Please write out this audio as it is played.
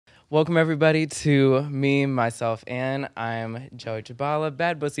Welcome everybody to Me, Myself, and I'm Joey Jabala,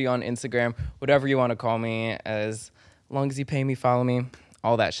 Bad Bussy on Instagram, whatever you want to call me, as long as you pay me, follow me,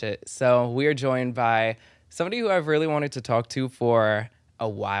 all that shit. So we are joined by somebody who I've really wanted to talk to for a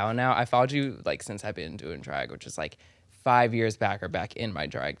while now. I followed you since I've been doing drag, which is 5 years back or back in my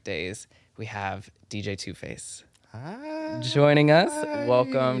drag days. We have DJ Two-Face. Hi. Joining us.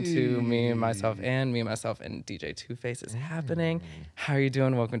 Welcome to Me, Myself, and DJ Two-Face is happening. How are you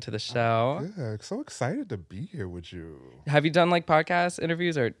doing? Welcome to the show. Good. So excited to be here with you. Have you done podcast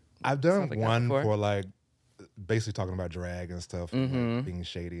interviews or? I've done one for basically talking about drag and stuff, being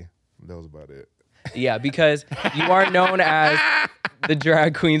shady. That was about it. Yeah, because you are known as the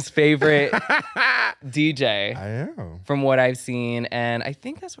drag queen's favorite DJ. I am. From what I've seen, and I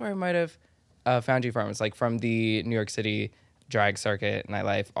think that's where I might have found you from. It's from the New York City drag circuit,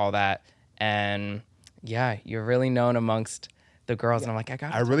 nightlife, all that. And yeah, you're really known amongst the girls. And I'm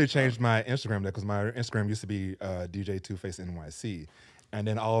I really changed my Instagram because my Instagram used to be DJ Two-Face NYC. And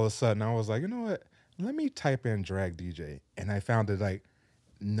then all of a sudden I was like, you know what? Let me type in drag DJ. And I found that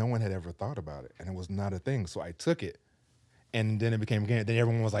no one had ever thought about it. And it was not a thing. So I took it. And then it became again. Then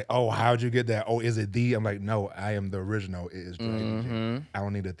everyone was like, "Oh, how'd you get that? Oh, is it the?" I'm like, "No, I am the original. It is drag DJ. I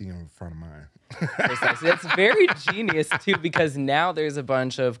don't need a the in front of mine." That's very genius too, because now there's a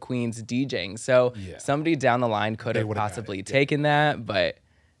bunch of queens DJing. So somebody down the line could have possibly taken that, but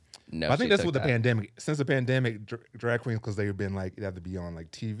no. But I think that's what the pandemic. Since the pandemic, drag queens, because they've been you have to be on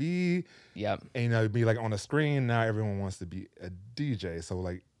TV. Yep. And be on a screen. Now everyone wants to be a DJ. So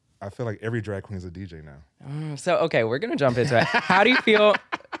I feel like every drag queen is a DJ now. So, okay, we're going to jump into it. How do you feel?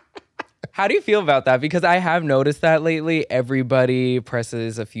 How do you feel about that? Because I have noticed that lately everybody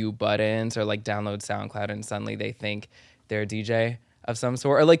presses a few buttons or download SoundCloud and suddenly they think they're a DJ of some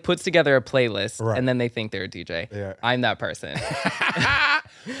sort, or puts together a playlist and then they think they're a DJ. Yeah. I'm that person.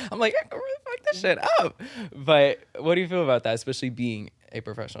 I'm I can really fuck this shit up. But what do you feel about that, especially being a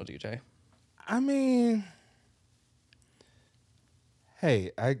professional DJ? I mean,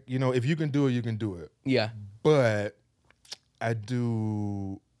 hey, if you can do it, you can do it. Yeah. But I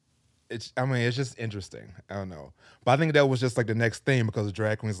do. It's just interesting. I don't know. But I think that was just the next thing, because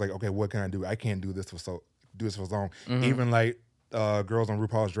drag queens okay, what can I do? I can't do this for so long. Even girls on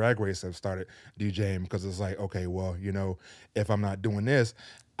RuPaul's Drag Race have started DJing, because it's okay, well, if I'm not doing this,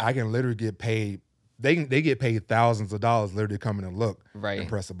 I can literally get paid. They get paid thousands of dollars literally to come in and look and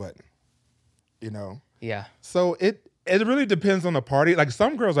press a button. Yeah. So it really depends on the party.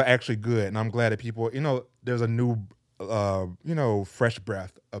 Some girls are actually good, and I'm glad that people, there's a new, fresh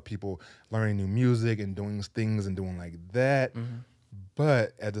breath of people learning new music and doing things and doing that.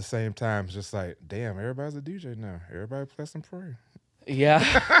 But at the same time, it's just damn, everybody's a DJ now. Everybody press and pray. Yeah.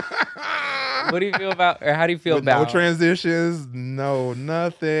 What do you feel about, or how do you feel about? No transitions, no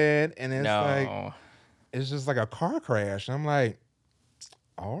nothing, and it's it's just a car crash. I'm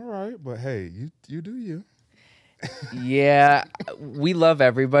all right, but hey, you do you. Yeah, we love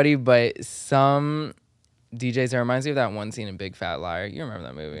everybody, but some DJs, it reminds me of that one scene in Big Fat Liar. You remember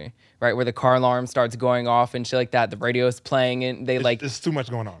that movie, right? Where the car alarm starts going off and shit like that. The radio's playing and there's too much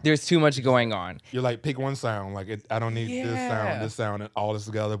going on. There's too much going on. You're pick one sound. I don't need this sound, and all this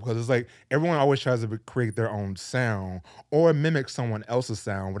together, because it's everyone always tries to create their own sound or mimic someone else's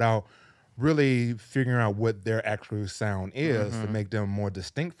sound without really figuring out what their actual sound is to make them more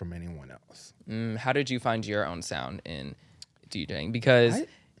distinct from anyone else. How did you find your own sound in DJing? Because,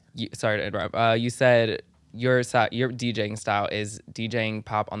 sorry to interrupt, you said your DJing style is DJing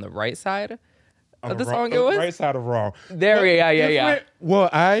pop on the right side of the song. It was right side of wrong. Yeah. Well,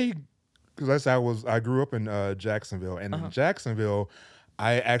 because I grew up in Jacksonville, and in Jacksonville,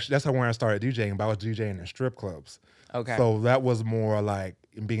 that's when I started DJing. But I was DJing in strip clubs. Okay. So that was more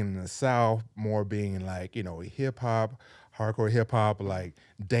being in the South, more being hip hop, hardcore hip hop,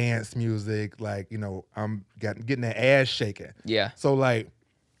 dance music, I'm getting that ass shaking. Yeah. So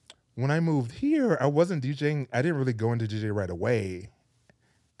when I moved here, I wasn't DJing. I didn't really go into DJ right away.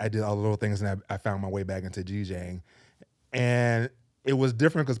 I did all the little things, and I found my way back into DJing. And it was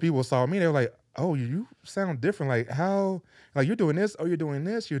different because people saw me. They were like, "Oh, you sound different. How? You're doing this? Oh, you're doing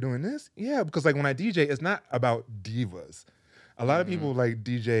this? You're doing this? Yeah." Because when I DJ, it's not about divas. A lot of people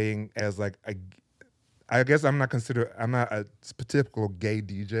DJing as I guess I'm not a typical gay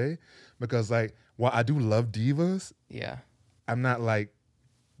DJ, because while I do love divas, I'm not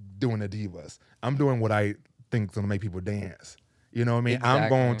doing the divas. I'm doing what I think is gonna make people dance. You know what I mean? Exactly. I'm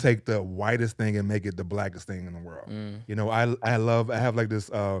going to take the whitest thing and make it the blackest thing in the world. I have this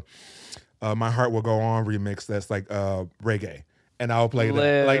My Heart Will Go On remix that's reggae. And I'll play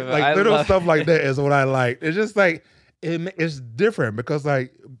that. Like little stuff like that is what I like. It's just it's different, because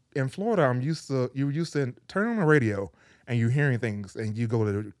in Florida, you used to turn on the radio and you hearing things, and you go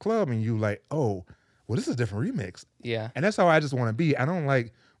to the club and you like, oh, well, this is a different remix. Yeah. And that's how I just want to be. I don't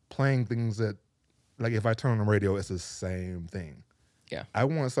like playing things that, like, if I turn on the radio, it's the same thing. Yeah. I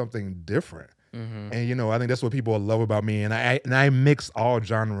want something different. Mm-hmm. And I think that's what people love about me. And I mix all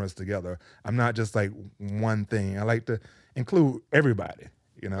genres together. I'm not just like one thing. I like to include everybody.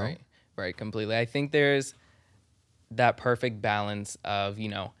 Right, completely. I think there's that perfect balance of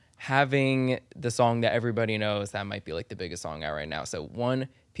having the song that everybody knows that might be like the biggest song out right now. So one,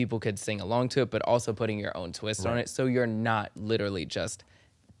 people could sing along to it, but also putting your own twist on it, so you're not literally just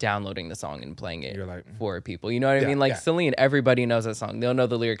downloading the song and playing it for people. You know what I mean? Like Celine, everybody knows that song. They'll know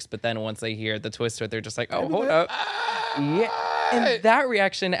the lyrics, but then once they hear the twist to it, they're just like, oh, hold up. Yeah. And that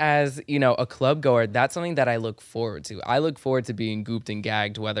reaction as, a club goer, that's something that I look forward to. I look forward to being gooped and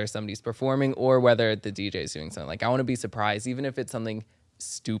gagged, whether somebody's performing or whether the DJ is doing something. Like, I want to be surprised, even if it's something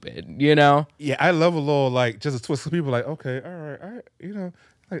stupid, Yeah, I love a little, like, just a twist. People like, okay, all right,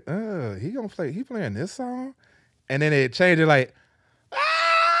 like, he playing this song? And then it changed it like,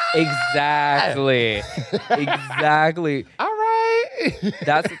 Exactly. All right.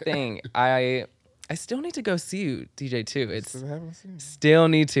 That's the thing. I still need to go see you, DJ, too. Still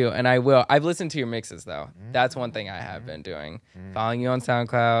need to, and I will. I've listened to your mixes, though. That's one thing I have been doing. Following you on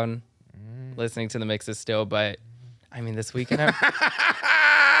SoundCloud, listening to the mixes still, but, I mean, this weekend,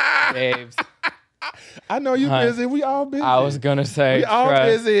 babes. I know you're busy. We all busy. I was going to say. We all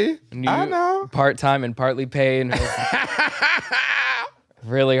busy. I know. Part-time and partly paid.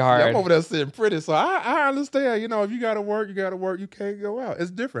 Really hard. Yeah, I'm over there sitting pretty, so I understand. If you gotta work, you gotta work. You can't go out.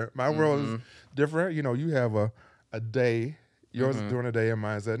 It's different. My world is different. You have a day. Yours is during the day, and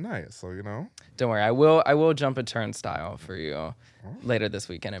mine's at night. So Don't worry. I will jump a turnstile for you later this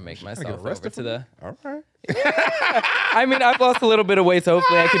weekend and make myself over to the. All right. I mean, I've lost a little bit of weight, so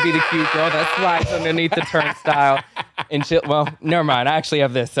hopefully I could be the cute girl that slides underneath the turnstile and chill. Well, never mind. I actually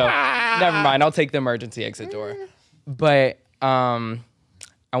have this, so never mind. I'll take the emergency exit door. But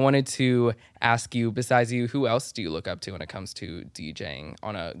I wanted to ask you, besides you, who else do you look up to when it comes to DJing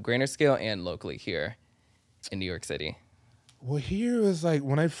on a grander scale and locally here in New York City? Well, here is like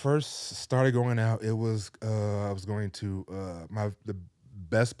when I first started going out, it was I was going to the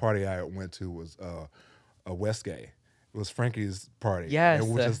best party I went to was a Westgate. It was Frankie's party. Yes. It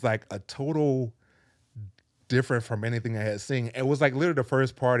was just like a total different from anything I had seen. It was like literally the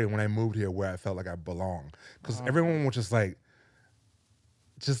first party when I moved here where I felt like I belonged, because everyone was just like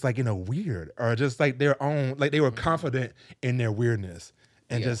weird, or just like their own, like they were confident in their weirdness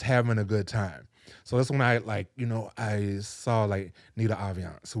and just having a good time. So that's when I I saw like Nita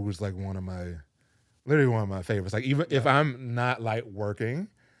Aviance, who was like literally one of my favorites. Like even if I'm not like working,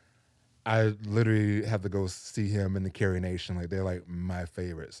 I literally have to go see him in the Carrie Nation. Like they're like my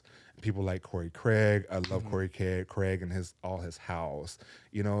favorites. People like Corey Craig. I love Corey Craig and his house.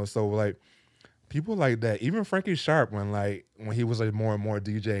 So like people like that. Even Frankie Sharp, when he was like more and more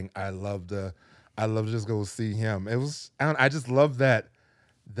DJing, I love to just go see him. It was I just love that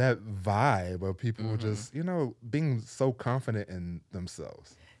vibe of people just being so confident in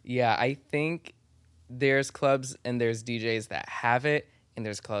themselves. Yeah, I think there's clubs and there's DJs that have it, and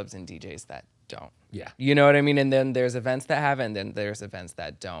there's clubs and DJs that don't. Yeah. You know what I mean? And then there's events that have it, and then there's events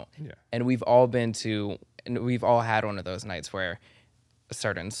that don't. Yeah. And we've all had one of those nights where a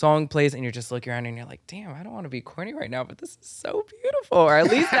certain song plays and you're just looking around and you're like, damn, I don't want to be corny right now, but this is so beautiful. Or at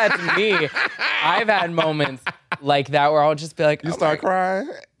least that's me. I've had moments like that where I'll just be like, you start crying?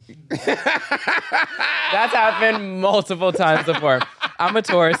 That's happened multiple times before. I'm a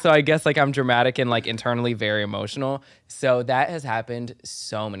Taurus, so I guess like I'm dramatic and like internally very emotional. So that has happened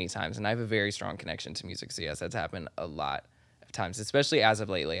so many times, and I have a very strong connection to music. So yes, that's happened a lot of times, especially as of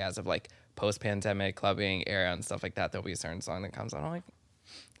lately, as of like post-pandemic clubbing era and stuff like that. There'll be a certain song that comes on. I'm like,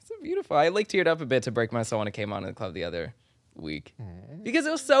 it's so beautiful. I like teared up a bit to Break My Soul when it came on in the club the other week because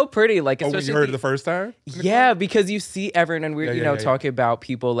it was so pretty. Like, when you heard it the first time? Yeah, because you see everyone, and we're talking about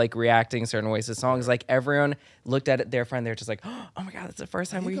people like reacting certain ways to songs. Like everyone looked at their friend, they're just like, oh my god, that's the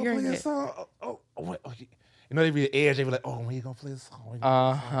first time we're hearing it. They'd be the edge. They'd be like, oh, when you gonna play this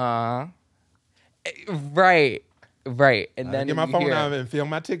song? Right. And then get my phone out and film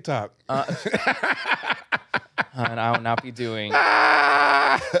my TikTok. And I will not be doing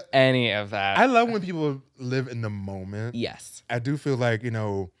any of that. I love when people live in the moment. Yes. I do feel like,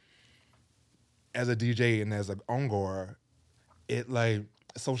 as a DJ and as an ongoer, it like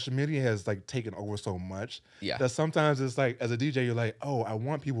social media has like taken over so much. Yeah. That sometimes it's like, as a DJ, you're like, oh, I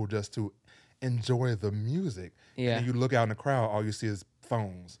want people just to enjoy the music. Yeah. And you look out in the crowd, all you see is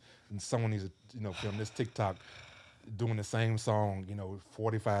phones. And someone needs to, film this TikTok doing the same song,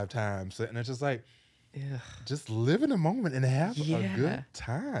 45 times. And it's just like, Ugh. just live in the moment and have a Yeah. good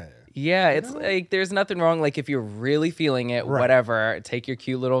time. Yeah, it's like there's nothing wrong. Like if you're really feeling it, Right. whatever, take your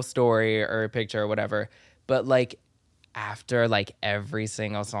cute little story or a picture or whatever. But like after like every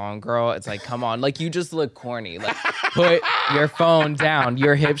single song, girl, it's like, come on, like you just look corny. Like put your phone down.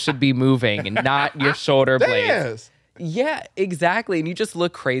 Your hips should be moving and not your shoulder blades. Yes. Yeah, exactly. And you just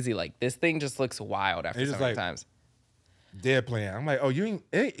look crazy. Like this thing just looks wild after so many times. Dead playing. I'm like, oh, you're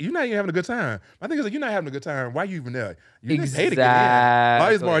not even having a good time. My thing is like, you're not having a good time. Why are you even there? You didn't pay to get in. All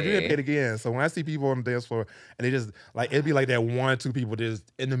these bars, you didn't pay to get in. So when I see people on the dance floor and they just like, it'd be like that 1 or 2 people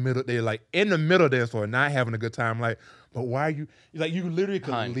just in the middle. They're like in the middle of the dance floor, not having a good time. Like, but why are you? Like, you literally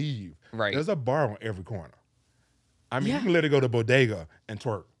could leave. Right. There's a bar on every corner. I mean, you can literally go to bodega and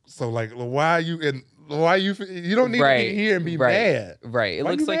twerk. So like, why are you in? Why you don't need to be here and be mad. Right. It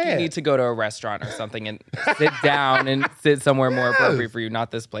Why looks you like mad? you need to go to a restaurant or something and sit down and sit somewhere more appropriate for you,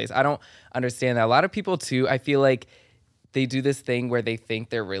 not this place. I don't understand that. A lot of people too, I feel like they do this thing where they think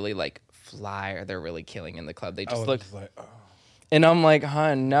they're really like fly or they're really killing in the club. They just look just like, oh. And I'm like,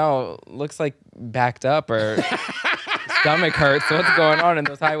 hun, no, looks like backed up or stomach hurts. What's going on in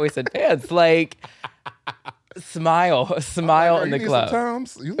those high-waisted pants? Like smile in the club.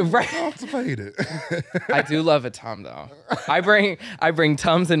 You right. Constipated. I do love a Tum though. I bring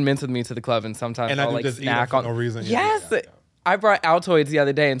Tums and mints with me to the club, and sometimes I'll like just snack eat on. no reason. Yes, Yeah. I brought Altoids the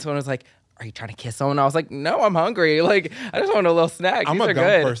other day, and someone was like, "Are you trying to kiss someone?" I was like, "No, I'm hungry. Like I just want a little snack." I'm These a are gum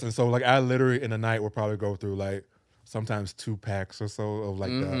good. person, so like I literally in the night will probably go through like sometimes 2 packs or so of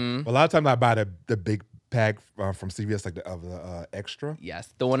like the. A lot of times I buy the big pack from CVS, like the extra.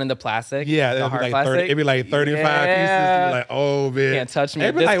 Yes, the one in the plastic. Yeah, the it'd be hard like plastic. 30. It'd be like 35 pieces. Yeah. You're like, oh man, Can't touch me.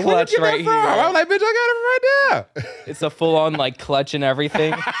 It'd be This like, where'd clutch you get right that from? here. I was like, bitch, I got it right there. It's a full on like clutch and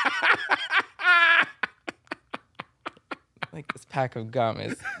everything. Like this pack of gum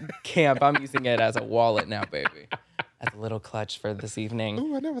is camp. I'm using it as a wallet now, baby. As a little clutch for this evening.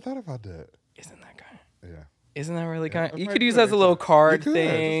 Ooh, I never thought about that. Isn't that kind? Yeah. Isn't that really kind? You Right, could use right, as a little card You could.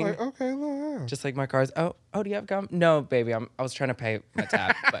 thing. Just like, okay, look. Just like my cards. Oh, do you have gum? No, baby. I was trying to pay my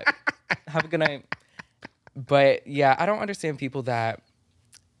tab, but have a good night. But yeah, I don't understand people that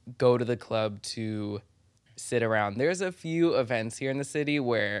go to the club to sit around. There's a few events here in the city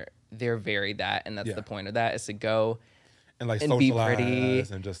where they're very that, and that's the point of that is to go and like and be socialize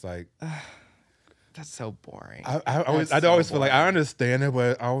pretty and just like. That's so boring. I always feel like I understand it,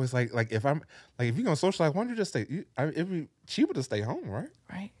 but I always like if I'm like if you're gonna socialize, why don't you just stay? It'd be cheaper to stay home, right?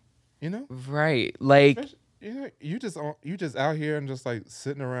 Right. You know. Right. Like. You just out here and just like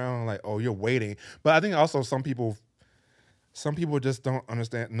sitting around like, oh, you're waiting. But I think also some people just don't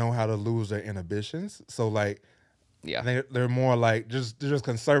know how to lose their inhibitions. So like, yeah, they're more like they're just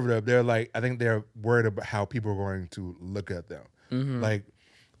conservative. They're like, I think they're worried about how people are going to look at them. Mm-hmm. Like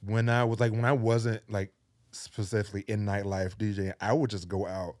when I wasn't like specifically in nightlife DJing, I would just go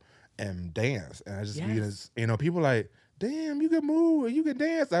out and dance, and I just be this, people like, damn, you can move, you can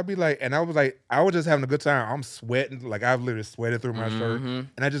dance. I'd be like, and I was just having a good time. I'm sweating, like I've literally sweated through my shirt, and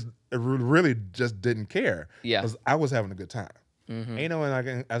I just really just didn't care. Yeah, because I was having a good time. Mm-hmm.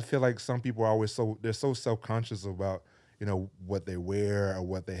 And I feel like some people are always they're so self-conscious about what they wear or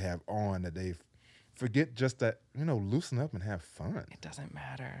what they have on that they forget just that loosen up and have fun. It doesn't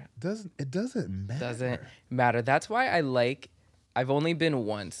matter. It doesn't matter. Doesn't matter. That's why I've only been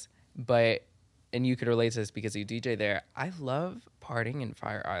once, but. And you could relate to this because you DJ there. I love partying in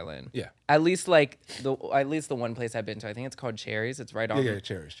Fire Island. Yeah. At least the one place I've been to. I think it's called Cherries. It's right on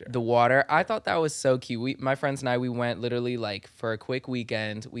Cherries. The water. I thought that was so cute. My friends and I, we went literally like for a quick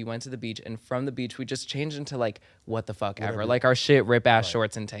weekend. We went to the beach, and from the beach we just changed into like what the fuck ever. Like our shit rip ass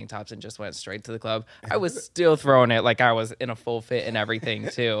shorts and tank tops and just went straight to the club. I was still throwing it like I was in a full fit and everything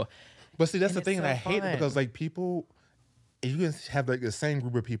too. But see, that's the thing, and I hate it because like people. If you can have like the same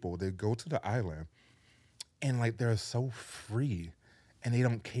group of people, they go to the island and like they're so free and they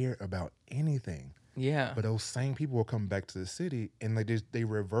don't care about anything. Yeah. But those same people will come back to the city and like they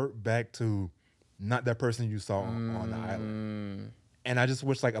revert back to not that person you saw on the island. And I just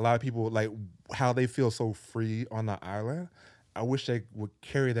wish like a lot of people like how they feel so free on the island. I wish they would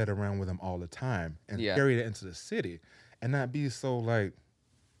carry that around with them all the time and carry that into the city and not be so like,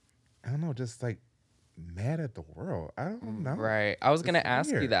 I don't know, just like mad at the world. I don't know. Right. I was going to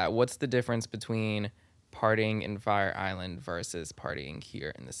ask you that. What's the difference between partying in Fire Island versus partying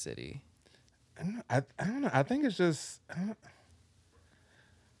here in the city? I don't know. I think it's just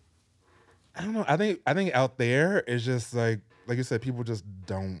I don't know. I think out there it's just like you said, people just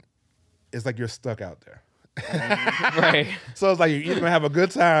don't. It's like you're stuck out there. Right. So it's like you're either gonna have a good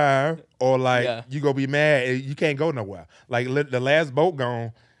time or like Yeah. you gonna be mad and you can't go nowhere. Like the last boat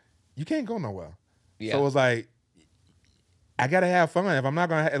gone, you can't go nowhere. Yeah. So it's like I gotta have fun. If I'm not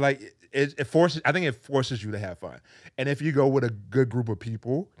gonna like it forces. I think it forces you to have fun. And if you go with a good group of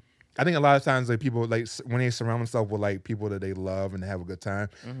people, I think a lot of times like people like when they surround themselves with like people that they love and they have a good time,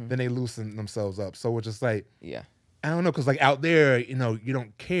 then they loosen themselves up. So it's just like Yeah. I don't know, because like out there, you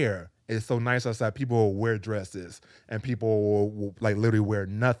don't care. It's so nice outside. People will wear dresses and people will like literally wear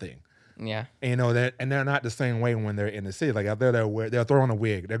nothing. Yeah. And, that, and they're not the same way when they're in the city. Like out there, they'll throw on a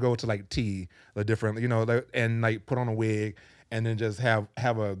wig. They'll go to like tea, the different, and like put on a wig and then just have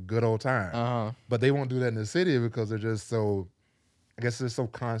a good old time. But they won't do that in the city because they're just so, I guess they're so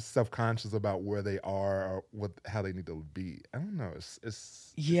self-conscious about where they are or how they need to be. I don't know.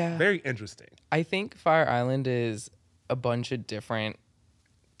 It's very interesting. I think Fire Island is a bunch of different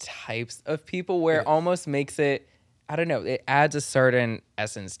types of people where it almost makes it, I don't know, it adds a certain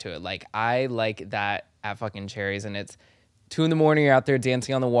essence to it. Like I like that at fucking Cherries, and it's 2 a.m, you're out there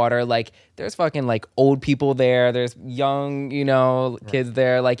dancing on the water. Like there's fucking like old people there. There's young, kids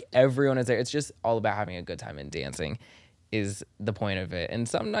there. Like everyone is there. It's just all about having a good time and dancing is the point of it. And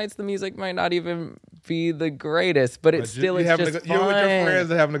some nights the music might not even be the greatest, but it's just fun. You're with your friends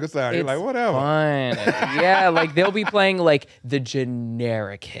and having a good time. You're like, whatever. Fun. Yeah, like they'll be playing like the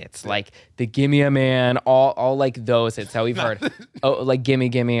generic hits, like the Gimme a Man, all like those hits that we've heard. Oh, like Gimme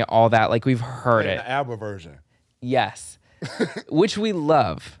Gimme, all that. Like we've heard it. The ABBA version. Yes. Which we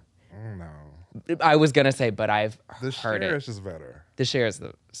love. No. I was gonna say, but I've heard it. The Cher is just better. The Cher is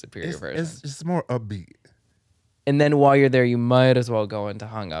the superior version. It's more upbeat. And then while you're there, you might as well go into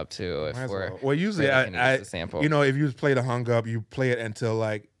Hung Up too. If well, usually I sample. If you play the Hung Up, you play it until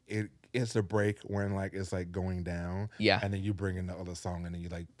like it's a break when like it's like going down. Yeah. And then you bring in the other song and then you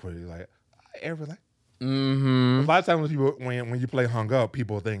like put it like every like. Mm-hmm. A lot of times when you play Hung Up,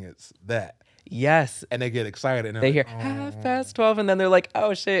 people think it's that. Yes. And they get excited and they like, hear 12:30, and then they're like,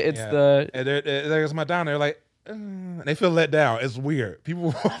 oh shit, it's and there's my down. They're like. They feel let down. It's weird.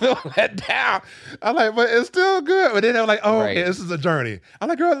 People feel let down. I'm like, but it's still good. But then they're like, oh, okay, this is a journey. I'm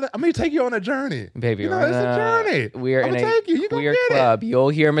like, girl, I'm gonna take you on a journey, baby. It's a journey. We're in a weird club. You'll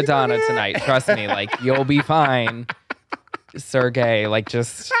hear Madonna tonight. Trust me. Like, you'll be fine, Sergey. Like,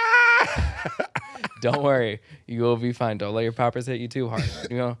 just don't worry. You will be fine. Don't let your poppers hit you too hard.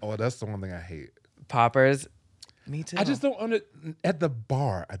 Oh, that's the one thing I hate. Poppers. Me too. I just don't at the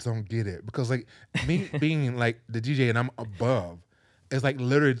bar. I don't get it because like me being like the DJ and I'm above, it's like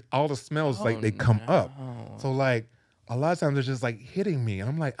literally all the smells they come up. So like a lot of times it's just like hitting me.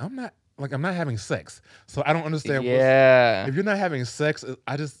 I'm like I'm not having sex. So I don't understand. Yeah. If you're not having sex,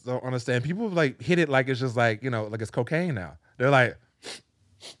 I just don't understand. People like hit it like it's just like like it's cocaine now. They're like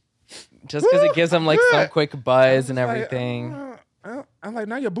just because it gives them like some quick buzz and everything. I'm like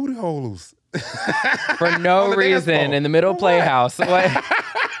now your booty hole loose. For no reason in the middle playhouse. What?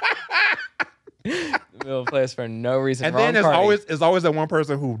 The middle place for no reason. And then there's always that one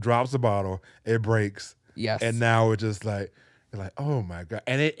person who drops the bottle, it breaks. Yes. And now it's just like you're like, oh my God.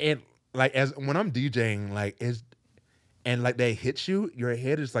 And it like as when I'm DJing, like and like they hit you, your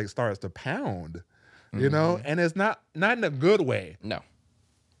head just like starts to pound. And it's not in a good way.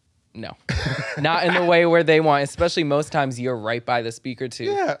 No, not in the way where they want, especially most times you're right by the speaker too.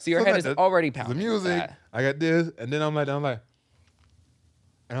 Yeah. So your head is already pounding. The music, I got this, and then I'm like,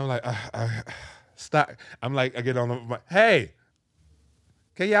 stop. I'm like, I get on the, hey,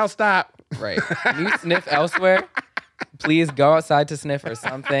 can y'all stop? Right. You sniff elsewhere, please go outside to sniff or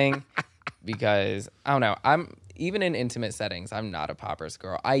something, because I don't know. I'm even in intimate settings, I'm not a poppers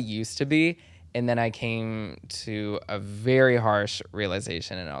girl. I used to be. And then I came to a very harsh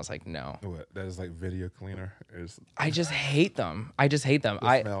realization, and I was like, no. What? That is like video cleaner? I just hate them.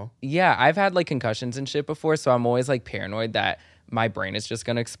 The smell? Yeah, I've had like concussions and shit before, so I'm always like paranoid that my brain is just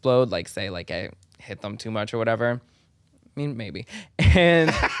gonna explode. Like say like I hit them too much or whatever. I mean, maybe. And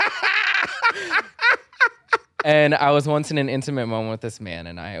and I was once in an intimate moment with this man,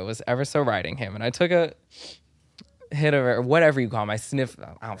 and I was ever so riding him, and I took a hit of it, or whatever you call them. I sniff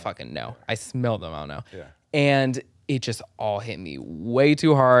them. I don't fucking know. I smell them. I don't know. Yeah. And it just all hit me way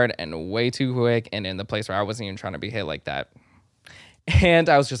too hard and way too quick, and in the place where I wasn't even trying to be hit like that. And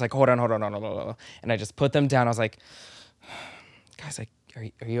I was just like, hold on. And I just put them down. I was like, guys, like,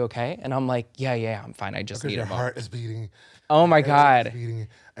 are you okay? And I'm like, yeah, I'm fine. I just need a moment. Your heart is beating. Oh my God. Is beating,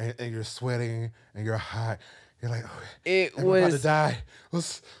 and you're sweating and you're hot. You're like, I'm about to die.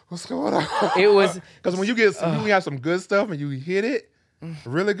 What's going on? It was because when you have some good stuff and you hit it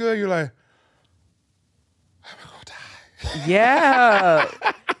really good, you're like, I'm gonna die. Yeah.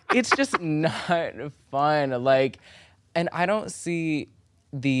 it's just not fun. Like, and I don't see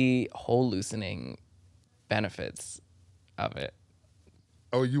the whole loosening benefits of it.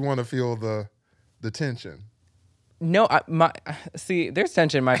 Oh, you want to feel the tension? No, see, there's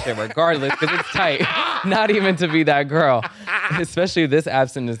tension in my shit regardless because it's tight. Not even to be that girl, especially this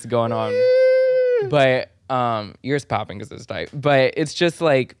abstinence going on. But yours popping because it's tight. But it's just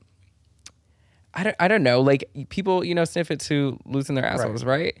like I don't know. Like people, sniff it to loosen their assholes,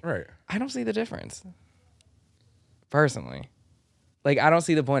 right? Right. I don't see the difference personally. Like I don't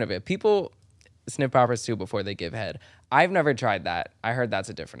see the point of it. People sniff poppers too before they give head. I've never tried that. I heard that's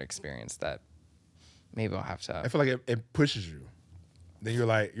a different experience that maybe I'll have to. I feel like it pushes you. Then you're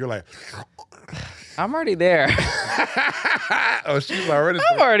like, I'm already there. oh, she's already.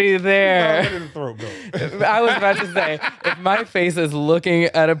 I'm already there. She's already in the throat goat. I was about to say, if my face is looking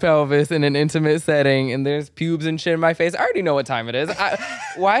at a pelvis in an intimate setting and there's pubes and shit in my face, I already know what time it is.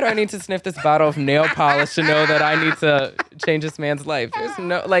 Why do I need to sniff this bottle of nail polish to know that I need to change this man's life? There's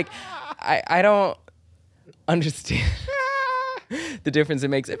no, like, I don't understand the difference it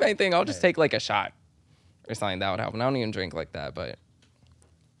makes. If anything, I'll just take like a shot or something. That would help. And I don't even drink like that, but.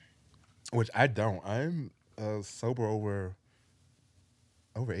 Which I don't. I'm sober over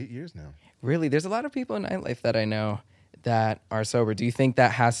 8 years now. Really? There's a lot of people in nightlife that I know that are sober. Do you think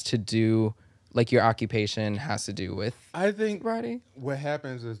that has to do, like your occupation has to do with I think sobriety? What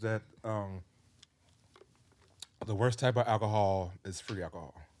happens is that the worst type of alcohol is free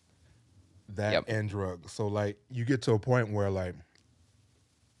alcohol. That and drugs. So like you get to a point where like,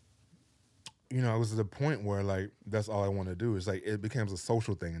 it was the point where like that's all I want to do. Is like it becomes a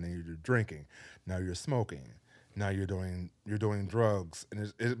social thing, and then you're drinking. Now you're smoking. Now you're doing drugs,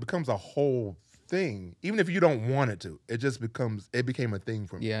 and it becomes a whole thing. Even if you don't want it to, it became a thing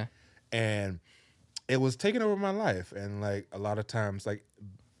for me. Yeah, and it was taking over my life. And like a lot of times, like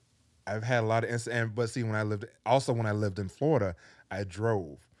I've had a lot of incidents. But see, when I lived in Florida, I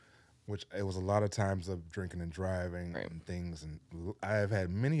drove, which it was a lot of times of drinking and driving and things. And I've had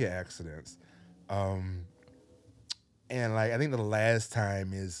many accidents. And like I think the last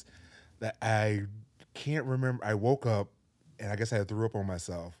time is that I can't remember. I woke up and I guess I threw up on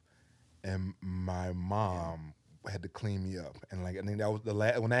myself, and my mom had to clean me up. And like I think that was the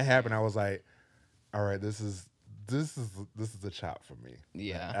last when that happened. I was like, all right, this is a chop for me.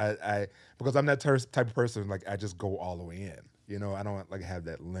 Yeah, I because I'm that type of person. Like I just go all the way in. I don't like have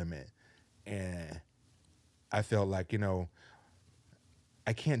that limit, and I felt like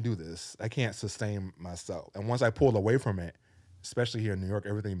I can't do this. I can't sustain myself. And once I pulled away from it, especially here in New York,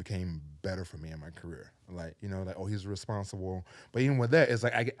 everything became better for me in my career. Like, like, oh, he's responsible. But even with that, it's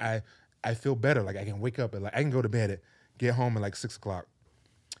like I feel better. Like I can wake up and like I can go to bed get home at like 6 o'clock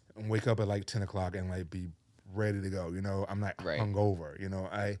and wake up at like 10 o'clock and like be ready to go. I'm not hungover.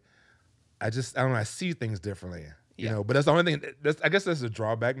 I don't know, I see things differently. But that's the only thing I guess that's a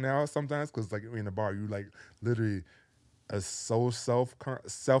drawback now sometimes, because like in the bar you like literally are so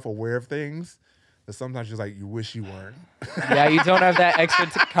self-aware of things that sometimes you're like you wish you weren't. Yeah, you don't have that extra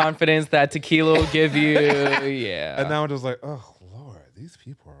confidence that tequila will give you. Yeah. And now I'm just like, oh Lord, these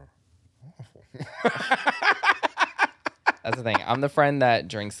people are awful. That's the thing. I'm the friend that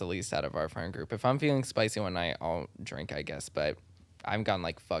drinks the least out of our friend group. If I'm feeling spicy one night, I'll drink, I guess. But I've gotten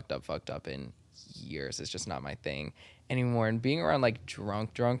like fucked up in years. It's just not my thing anymore. And being around like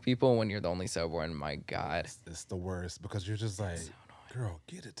drunk people when you're the only sober one, my God. It's the worst, because you're just like, girl,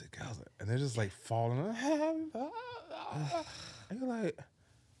 get it together. And they're just like falling. And you're like,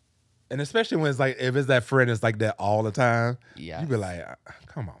 and especially when it's like, if it's that friend that's like that all the time, you be like,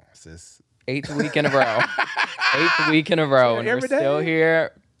 come on, sis. 8th week in a row. 8th week in a row. And we're still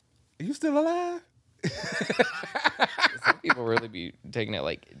here. Are you still alive? Some people really be taking it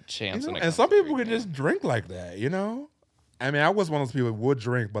like champs. And some people can just drink like that, I mean, I was one of those people who would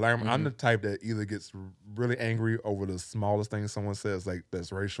drink, but I'm the type that either gets really angry over the smallest thing someone says, like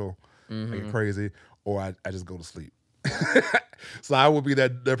that's racial, like crazy, or I just go to sleep. So I would be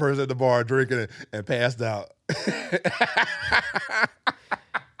that person at the bar drinking and passed out.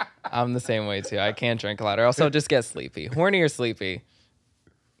 I'm the same way too. I can't drink a lot, or also just get sleepy, horny or sleepy.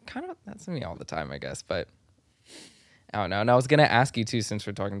 Kind of, that's me all the time, I guess. But I don't know. And I was gonna ask you too, since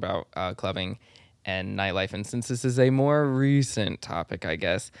we're talking about clubbing and nightlife, and since this is a more recent topic, I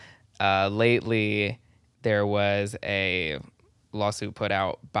guess, lately there was a lawsuit put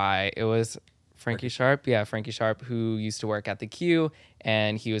out by, it was Frankie Sharp, Frankie Sharp, who used to work at the Q,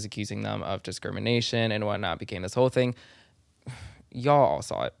 and he was accusing them of discrimination and whatnot. Became this whole thing. Y'all all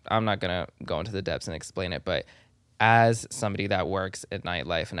saw it. I'm not gonna go into the depths and explain it, but as somebody that works at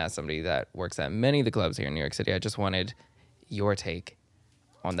nightlife and as somebody that works at many of the clubs here in New York City, I just wanted your take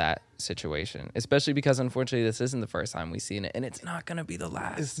on that situation, especially because unfortunately this isn't the first time we've seen it, and it's not gonna be the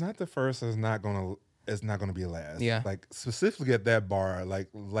last. It's not the first. It's not gonna be last. Yeah. Like specifically at that bar, like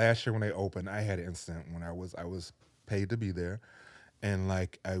last year when they opened, I had an incident when I was paid to be there, and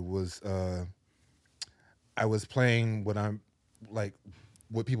like I was playing what I'm like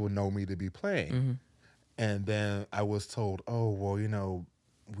what people know me to be playing, and then I was told, oh well,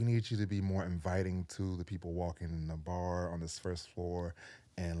 we need you to be more inviting to the people walking in the bar on this first floor,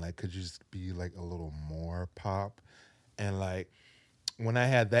 and like could you just be like a little more pop, and like. When I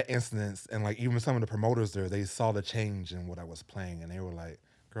had that instance, and like even some of the promoters there, they saw the change in what I was playing, and they were like,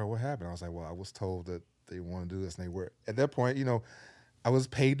 "Girl, what happened?" I was like, "Well, I was told that they want to do this," and they were at that point. I was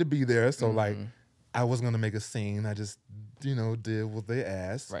paid to be there, so like I was gonna make a scene. I just did what they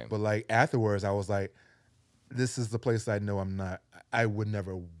asked, Right. but like afterwards, I was like, "This is the place I know I would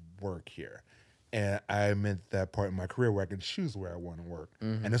never work here." And I'm at that part in my career where I can choose where I want to work,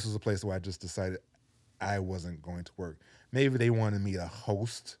 and this was a place where I just decided I wasn't going to work. Maybe they wanted me to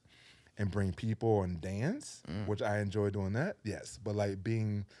host and bring people and dance, which I enjoy doing that. Yes, but like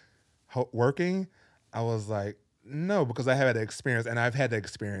working, I was like, no, because I had the experience, and I've had the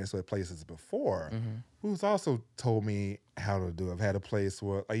experience with places before, who's also told me how to do it. I've had a place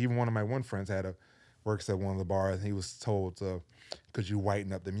where like, even one of my friends works at one of the bars, and he was told, could you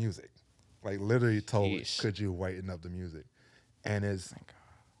whiten up the music? Like literally told, Sheesh. could you whiten up the music? And it's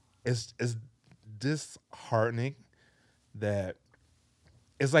disheartening that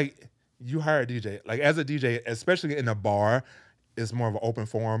it's like you hire a DJ. Like as a DJ, especially in a bar, it's more of an open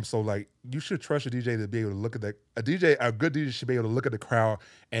forum. So like you should trust a DJ to be able to look at a good DJ should be able to look at the crowd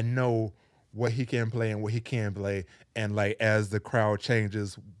and know what he can play and what he can't play. And like as the crowd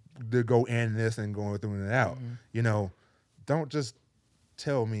changes, they go in this and going through and out. Don't just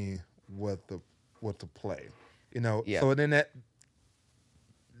tell me what to play. Yeah. So then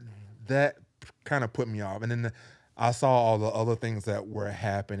that kind of put me off. And then I saw all the other things that were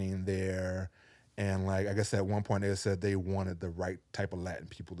happening there. And like I guess at one point they said they wanted the right type of Latin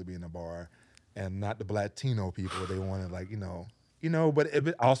people to be in the bar and not the Latino people. They wanted like, but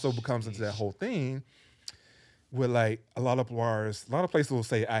it also becomes into that whole thing with like a lot of bars, a lot of places will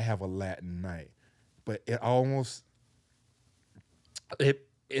say I have a Latin night. But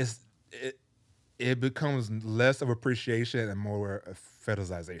it becomes less of appreciation and more a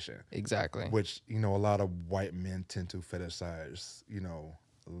fetishization. Exactly. Which, a lot of white men tend to fetishize,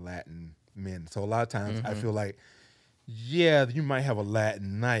 Latin men. So a lot of times I feel like, yeah, you might have a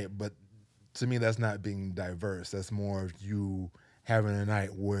Latin night, but to me that's not being diverse. That's more of you having a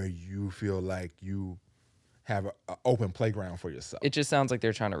night where you feel like you have an open playground for yourself. It just sounds like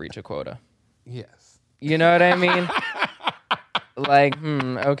they're trying to reach a quota. Yes. You know what I mean? Like,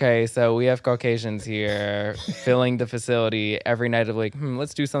 okay, so we have Caucasians here filling the facility every night of like,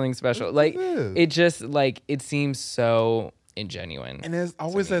 let's do something special. Like, it just, like, it seems so ingenuine. And there's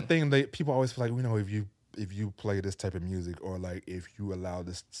always that thing that people always feel like, if you play this type of music or like if you allow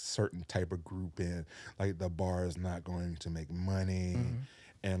this certain type of group in, like the bar is not going to make money.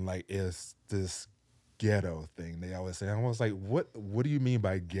 And like it's this ghetto thing they always say. I was like, what do you mean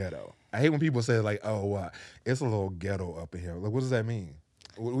by ghetto? I hate when people say like, oh, it's a little ghetto up in here. Like, what does that mean?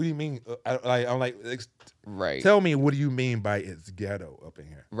 What do you mean? I'm like, right. Tell me, what do you mean by it's ghetto up in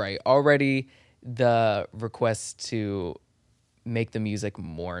here? Right. Already the request to make the music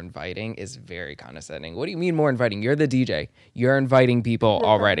more inviting is very condescending. What do you mean more inviting? You're the DJ. You're inviting people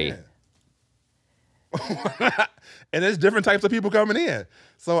already. And there's different types of people coming in.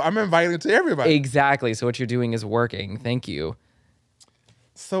 So I'm inviting to everybody. Exactly. So what you're doing is working. Thank you.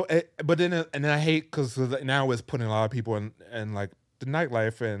 So, but then, and then I hate because now it's putting a lot of people in like the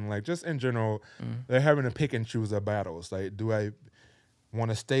nightlife and like just in general, they're having to pick and choose their battles. Like, do I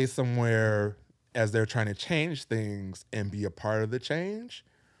want to stay somewhere as they're trying to change things and be a part of the change?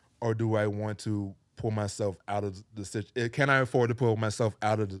 Or do I want to pull myself out of the situation? Can I afford to pull myself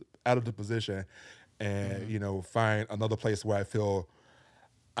out of the position and, find another place where I feel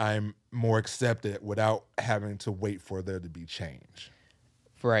I'm more accepted without having to wait for there to be change?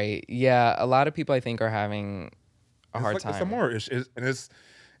 Right. Yeah. A lot of people I think are having a hard time. It's a more issue, and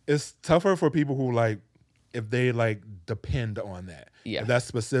it's tougher for people who like if they like depend on that. Yeah. If that's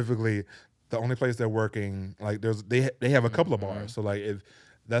specifically the only place they're working. Like they have a couple of bars, so like if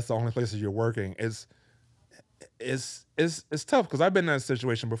that's the only places you're working, it's tough because I've been in that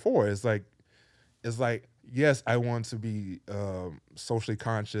situation before. It's like yes, I want to be socially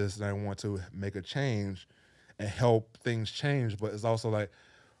conscious and I want to make a change and help things change, but it's also like,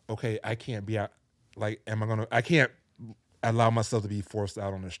 okay, I can't be out. Like, I can't allow myself to be forced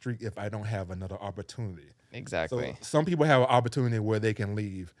out on the street if I don't have another opportunity. Exactly. So some people have an opportunity where they can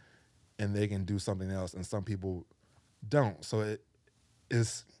leave and they can do something else, and some people don't. So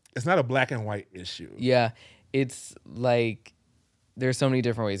it's not a black and white issue. Yeah, it's like there's so many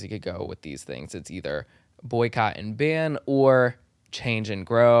different ways you could go with these things. It's either boycott and ban or change and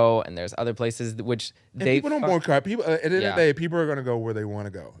grow, and there's other places which And people don't boycott. People at the end of the day, people are going to go where they want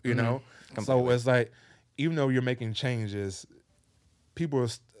to go. You know, Completely. so it's like even though you're making changes, people are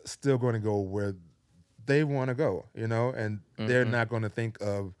still going to go where they want to go. You know, and they're not going to think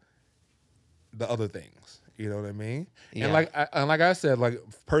of the other things. You know what I mean? Yeah. And like I said, like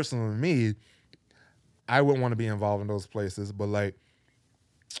personally, me, I wouldn't want to be involved in those places. But like,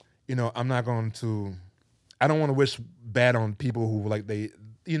 you know, I'm not going to. I don't want to wish bad on people who like they,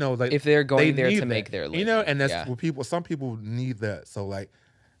 you know, like if they're going there to that, make their living, you know, and that's what people. Some people need that. So like,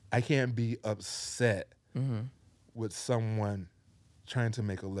 I can't be upset with someone trying to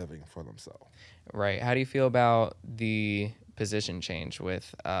make a living for themselves. Right. How do you feel about the position change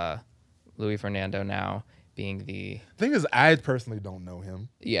with Louis Fernando now being the Thing is, I personally don't know him.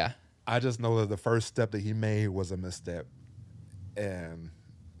 Yeah. I just know that the first step that he made was a misstep, and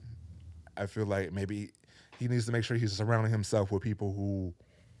I feel like maybe he needs to make sure he's surrounding himself with people who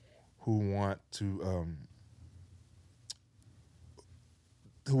want to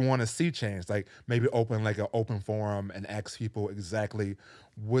see change. Like maybe open like an open forum and ask people exactly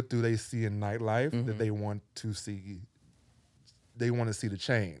what do they see in nightlife that they want to see. They want to see the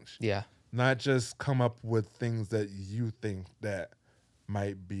change. Yeah. Not just come up with things that you think that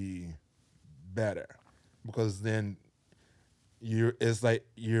might be better, because then it's like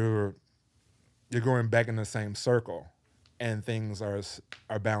you're going back in the same circle, and things are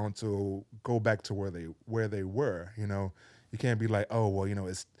bound to go back to where they were. You know, you can't be like, oh well, you know,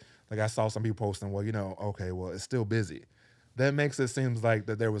 it's like I saw some people posting, well, you know, okay, well, it's still busy. That makes it seem like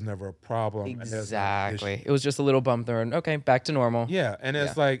that there was never a problem. Exactly. And It was just a little bump there, and okay, back to normal. yeah, and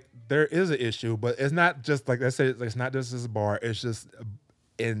it's like there is an issue, but it's not just like I said. It's not just this bar. It's just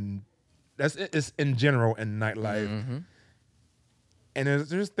it's in general in nightlife. And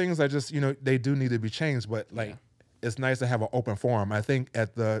there's things that just, you know, they do need to be changed, but like it's nice to have an open forum. I think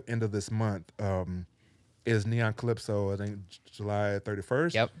at the end of this month is Neon Calypso. I think July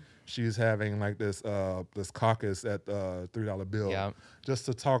 31st. Yep. She's having like this caucus at the $3 bill, just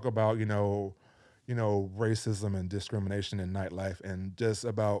to talk about you know racism and discrimination in nightlife, and just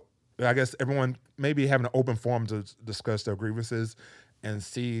about, I guess, everyone maybe having an open forum to discuss their grievances and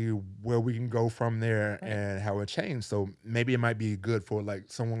see where we can go from there and how it changed. So maybe it might be good for like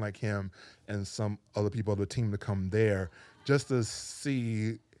someone like him and some other people of the team to come there just to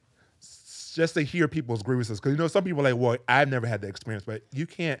see. Just to hear people's grievances, because you know some people are like, well, I've never had the experience, but you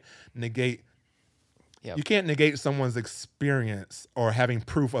can't negate someone's experience or having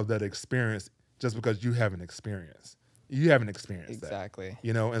proof of that experience just because you haven't experienced. You haven't experienced Exactly. that,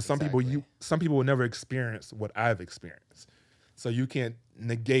 you know. And some people will never experience what I've experienced, so you can't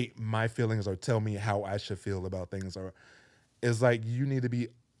negate my feelings or tell me how I should feel about things. Or it's like you need to be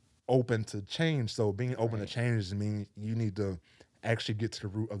open to change. So being open to change means you need to actually get to the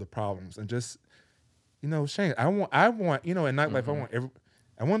root of the problems and just, you know, change. I want, you know, in nightlife,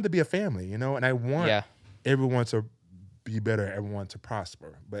 I want it to be a family, you know, and I want everyone to be better, everyone to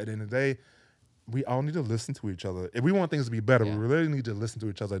prosper. But at the end of the day, we all need to listen to each other. If we want things to be better, we really need to listen to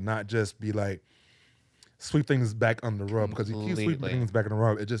each other, not just be like sweep things back under the rug. Because you keep sweeping things back in the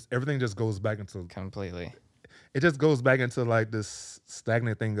rug, everything just goes back into completely. It just goes back into like this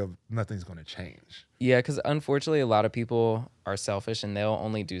stagnant thing of nothing's going to change. Yeah, because unfortunately, a lot of people are selfish and they'll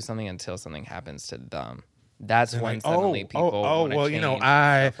only do something until something happens to them. That's when like, suddenly people want to change, you know,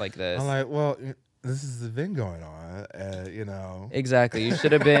 stuff like this. I'm like, well, this has been going on, you know. Exactly. You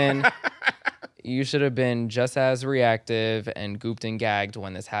should have been just as reactive and gooped and gagged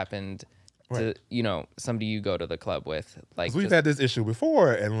when this happened to, you know, somebody you go to the club with. Like, we've had this issue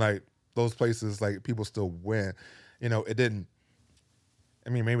before, and like those places, like people still win. You know, it didn't. I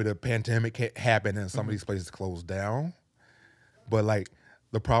mean, maybe the pandemic happened and some of these places closed down, but like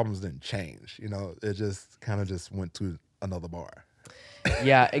the problems didn't change. You know, it just kind of just went to another bar.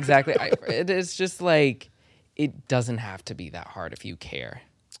 Yeah, exactly. It's just like it doesn't have to be that hard if you care.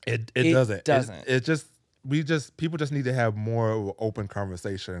 It doesn't. It just people just need to have more of an open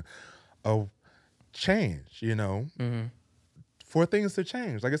conversation of change. You know, for things to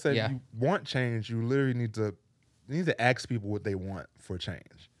change. Like I said, you want change. You literally need to ask people what they want for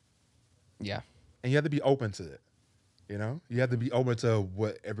change. Yeah, and you have to be open to it. You know, you have to be open to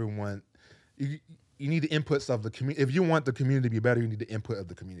what everyone. You need the inputs of the community. If you want the community to be better, you need the input of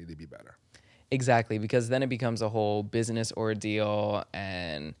the community to be better. Exactly, because then it becomes a whole business ordeal,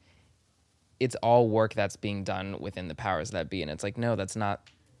 and it's all work that's being done within the powers that be. And it's like, no, that's not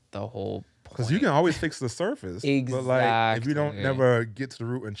the whole Because you point. can always fix the surface, but like if you don't Exactly. never get to the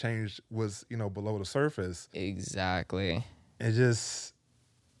root and change what's below the surface, Exactly. it just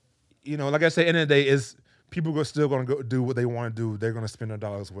like I said, end of the day is people are still going to go do what they want to do. They're going to spend their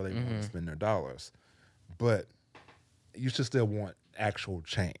dollars where they want to spend their dollars, but you should still want actual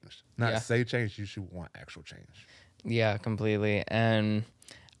change, not say change. You should want actual change. Yeah, completely. And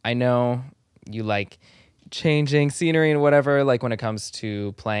I know you like changing scenery and whatever, like when it comes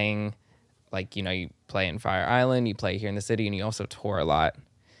to playing, like, you play in Fire Island, you play here in the city, and you also tour a lot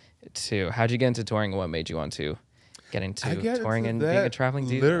too. How'd you get into touring, and what made you want to get into touring and being a traveling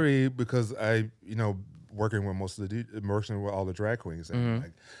DJ? Literally because I, working with working with all the drag queens, and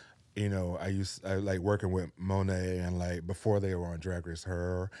like, I like working with Monet, and like before they were on Drag Race,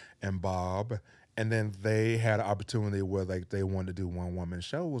 her and Bob, and then they had an opportunity where like they wanted to do one woman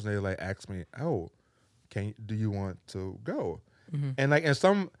shows, and they like asked me, "Oh, do you want to go?" And like, and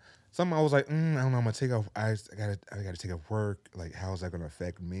some I was like, I don't know, I'm gonna take off. I gotta take off work. Like, how is that gonna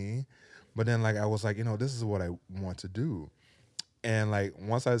affect me? But then like I was like, this is what I want to do. And like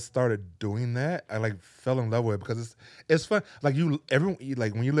once I started doing that, I like fell in love with it because it's fun. Like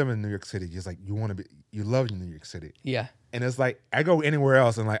like when you live in New York City, it's like you love New York City. Yeah. And it's like I go anywhere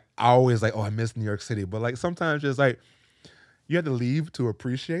else and like I always like, oh, I miss New York City. But like sometimes it's like you have to leave to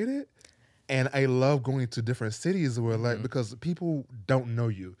appreciate it. And I love going to different cities where like because people don't know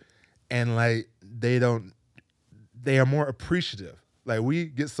you, and like they are more appreciative. Like we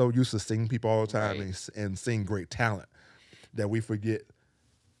get so used to seeing people all the time and seeing great talent that we forget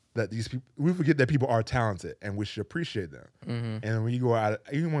that people are talented and we should appreciate them. And when you go out,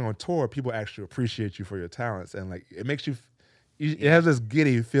 even when on tour, people actually appreciate you for your talents, and like it makes it has this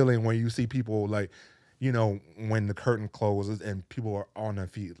giddy feeling when you see people like, when the curtain closes and people are on their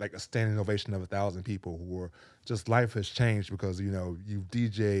feet, like a standing ovation of 1,000 people who are just life has changed because you've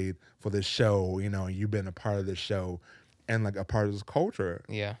DJ'd for this show, and you've been a part of this show and like a part of this culture.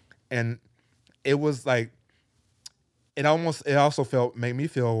 Yeah. And it was like it also made me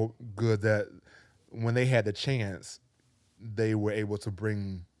feel good that when they had the chance, they were able to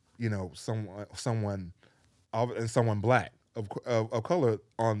bring someone black of color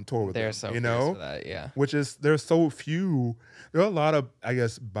on tour with them. They're so fierce for that, yeah. Which is there's so few. There are a lot of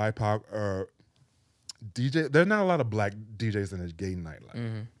BIPOC or DJ. There's not a lot of black DJs in the gay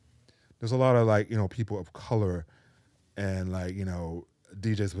nightlife. There's a lot of people of color and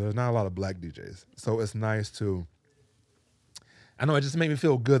DJs, but there's not a lot of black DJs. So it's nice to. I know it just made me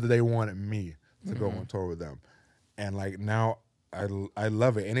feel good that they wanted me to go on tour with them, and like now I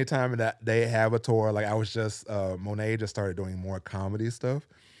love it. Anytime that they have a tour, like I was just Monet just started doing more comedy stuff,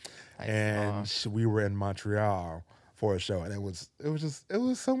 and we were in Montreal for a show, and it was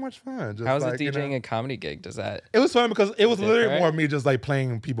so much fun. Just how was it DJing a comedy gig? It was fun because it was literally more me just like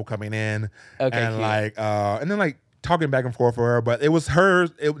playing people coming in, and and then like talking back and forth for her, but it was her.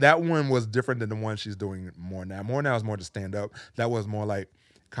 That one was different than the one she's doing more now. More now is more to stand up. That was more like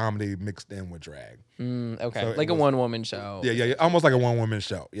comedy mixed in with drag. Okay, so like a one woman show. Yeah, almost like a one woman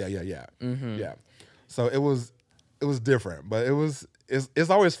show. Yeah. Yeah. So it was different, but it's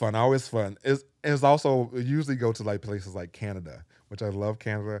always fun. It's also usually go to like places like Canada, which I love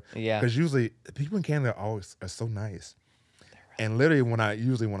Canada. Yeah, because usually people in Canada always are so nice. And literally when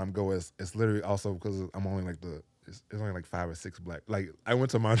I'm going, it's literally also because I'm only like it's only like 5 or 6 black. Like I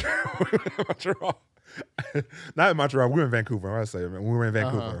went to Montreal. Not in Montreal. We were in Vancouver. I say we were in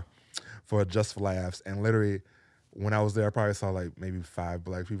Vancouver for Just for Laughs, and literally when I was there, I probably saw like maybe 5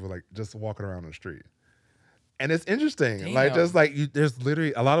 black people like just walking around the street. And it's interesting. Damn. Like just like there's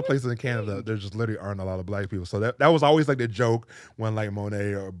literally a lot of places in Canada there just literally aren't a lot of black people. So that was always like the joke when like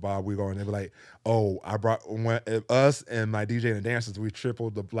Monet or Bob we go and they be like, oh, us and my DJ and dancers, we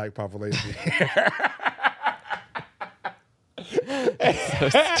tripled the black population. So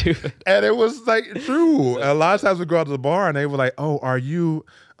stupid. And it was like true. A lot of times we go out to the bar and they were like, oh, are you?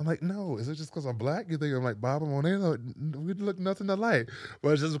 I'm like, no, is it just because I'm black? You think I'm like Bob and Monet? No, we look nothing alike.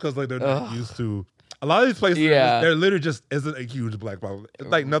 But it's just because like they're not used to. A lot of these places, there literally just isn't a huge black population. It's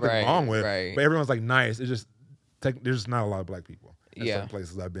like nothing wrong with it, but everyone's like nice. It's just there's just not a lot of black people in some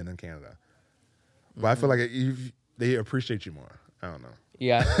places I've been in Canada. But I feel like they appreciate you more. I don't know.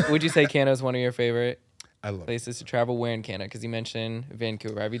 Yeah. Would you say Canada's one of your favorite places to travel? Where in Canada? Because you mentioned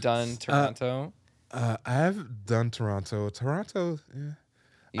Vancouver. Have you done Toronto? I have done Toronto. Toronto,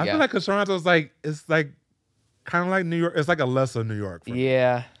 I feel like Toronto's like it's like kind of like New York. It's like a lesser New York. For me.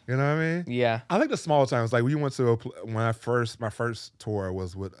 You know what I mean? Yeah. I like the small towns. Like we went to my first tour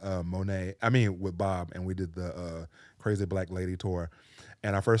was with Monet. I mean with Bob, and we did the Crazy Black Lady tour.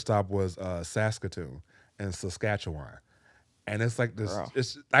 And our first stop was Saskatoon in Saskatchewan. And it's like this, Girl.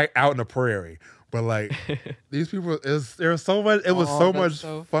 it's like out in the prairie, but like these people, there's so much. It was so much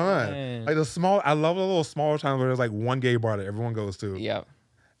so fun. Like I love the little small towns where there's like one gay bar that everyone goes to. Yep.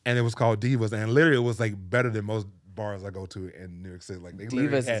 And it was called Divas, and literally it was like better than most bars I go to in New York City. Like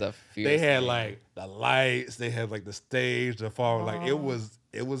Divas is a fierce. They had name. like the lights, they had like the stage, the fall. Like it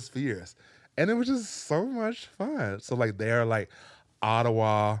was fierce, and it was just so much fun. So like they're like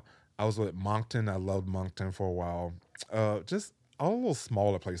Ottawa. I was with Moncton. I loved Moncton for a while. Just all the little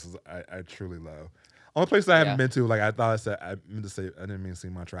smaller places I truly love. Only place I haven't been to, like I thought I said, I didn't mean to say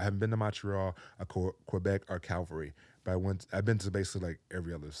Montreal. I haven't been to Montreal, or Quebec, or Calgary, but I've been to basically like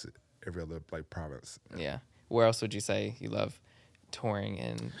every other like province. Yeah. Where else would you say you love touring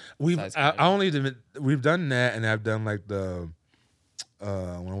in? We've done that, and I've done like the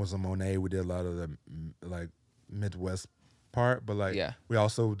when I was in Monet, we did a lot of the like Midwest part, but like we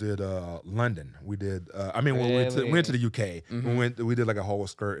also did London. We did we went to the UK. Mm-hmm. We did like a whole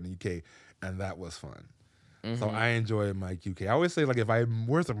skirt in the UK, and that was fun. So I enjoy my UK. I always say like if I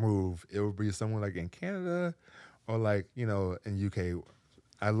were to move, it would be somewhere like in Canada or like, you know, in UK.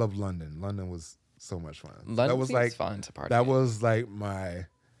 I love London. London was so much fun. London was like fun to party. That was like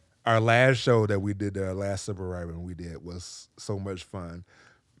our last show that we did, our last Super Ribbon we did was so much fun.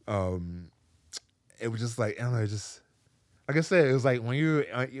 It was just like, I don't know, just like I said, it was like when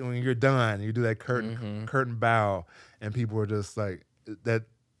you're done, you do that curtain bow, and people are just like that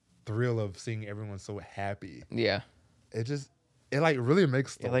thrill of seeing everyone so happy. Yeah, it like really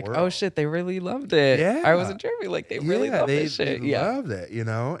makes the like, world. oh shit, they really loved it. Yeah, I wasn't tripping. Like they really loved this shit. They loved it, you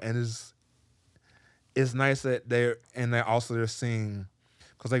know, and it's nice that they're seeing,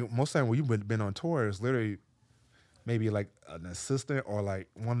 because like most time when you've been on tour, it's literally maybe like an assistant or like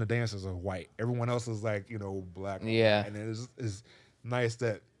one of the dancers are white. Everyone else is like, you know, black. Yeah. And it's nice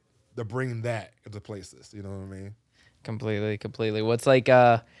that they're bringing that into places. You know what I mean? Completely. What's like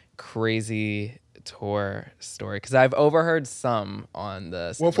a crazy tour story? Because I've overheard some on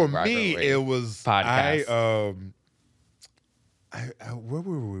the for me, it was podcast. Where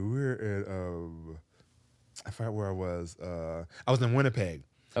were we? We were at I forgot where I was. I was in Winnipeg.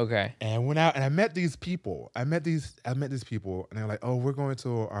 Okay. And I went out and I met these people. I met these people, and they're like, "Oh, we're going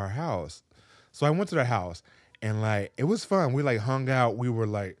to our house." So I went to their house, and like it was fun. We like hung out. We were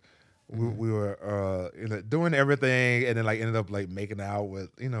like, we were you know, doing everything, and then like ended up like making out with,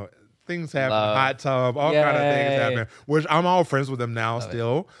 you know, things happen, hot tub, all kind of things happen. Which I'm all friends with them now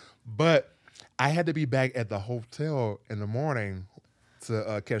still, but I had to be back at the hotel in the morning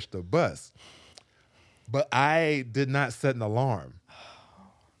to catch the bus. But I did not set an alarm.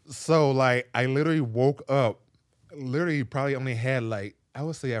 So, like, I literally woke up, probably only had, like, I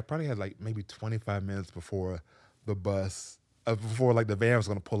would say I probably had, like, maybe 25 minutes before the bus, before, like, the van was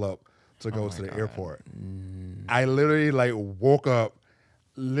going to pull up to go to the airport. I literally, like, woke up,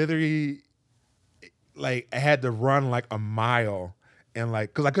 like, I had to run, like, a mile. And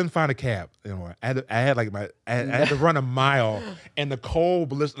like, cause I couldn't find a cab anymore. I had to run a mile, and the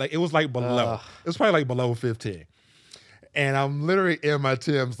cold, like it was like below. It was probably like below 15, and I'm literally in my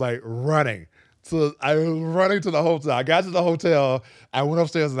Timbs like running. So I was running to the hotel. I got to the hotel. I went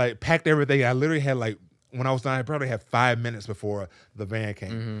upstairs and like packed everything. I literally had like, when I was done, I probably had 5 minutes before the van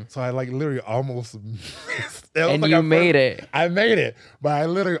came. So I like literally almost missed. And like you made it. I made it, but I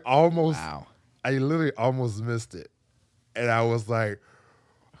literally almost missed it. And I was like,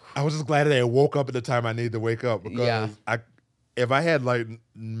 I was just glad that I woke up at the time I needed to wake up, because if I had like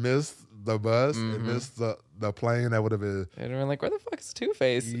missed the bus and missed the plane, that would have been. And we're like, where the fuck is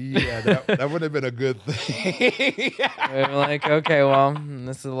Two-Face? Yeah, that would have been a good thing. We're like, okay, well,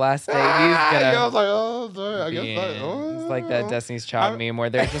 this is the last day he's gonna. I was like, oh, sorry. I guess it's like that Destiny's Child meme where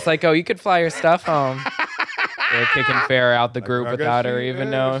they're just like, oh, you could fly your stuff home. They're kicking Farrah out the group without her even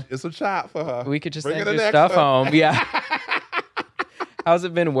knowing. It's a chop for her. We could just send your stuff home. Yeah. How's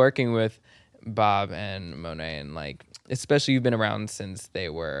it been working with Bob and Monet, and like, especially you've been around since they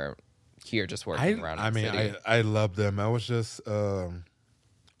were here, just working around. I love them. I was just I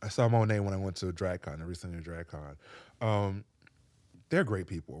saw Monet when I went to DragCon, the recent DragCon. They're great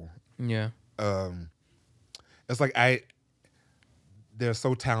people. Yeah. It's like they're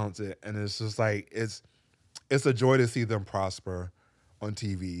so talented, and it's just like it's a joy to see them prosper on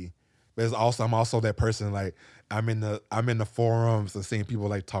TV. But I'm also that person, like I'm in the forums and seeing people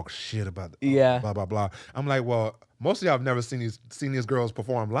like talk shit about blah blah blah. I'm like, well, most of y'all have never seen these girls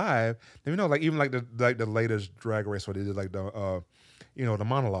perform live. You know, like even like the latest Drag Race where they did like the the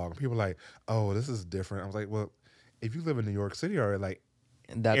monologue. People are like, oh, this is different. I was like, well, if you live in New York City or like,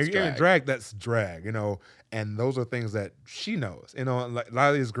 That's you're in drag. drag, that's drag, and those are things that she knows, like a lot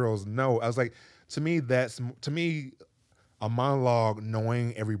of these girls know. I was like, to me, a monologue,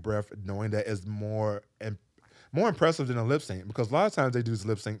 knowing every breath, knowing that is more impressive than a lip sync, because a lot of times they do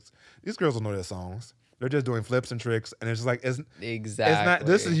lip syncs. These girls don't know their songs. They're just doing flips and tricks, and it's just like Exactly. It's not.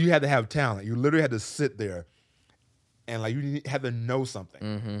 This is, you had to have talent. You literally had to sit there, and like you had to know something.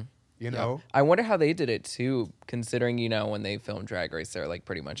 Mm-hmm. Yeah. I wonder how they did it too, considering when they filmed Drag Race, they're like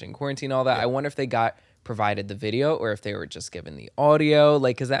pretty much in quarantine, all that. Yeah. I wonder if they got provided the video or if they were just given the audio,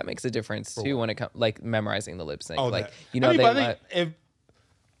 like, because that makes a difference too when it comes like memorizing the lip sync. Oh, like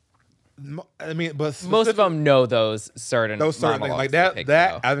but most of them know those certain things like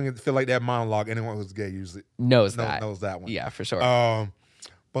that. I feel like that monologue. Anyone who's gay usually knows that one. Yeah, for sure.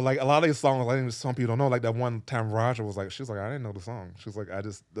 But like a lot of these songs, I think some people don't know. Like that one time, Raja was like, she's like, I didn't know the song. She's like,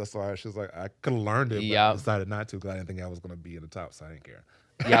 that's why. She's like, I could have learned it, but decided not to because I didn't think I was gonna be in the top, so I didn't care.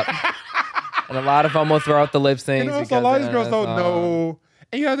 Yep. And a lot of them will throw out the lip syncs. So a lot of these girls don't know.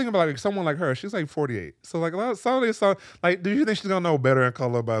 And you gotta think about like someone like her. She's like 48. So like some of these songs, like, do you think she's gonna know Better in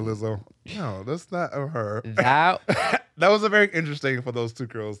Color by Lizzo? No, that's not her. That was a very interesting for those two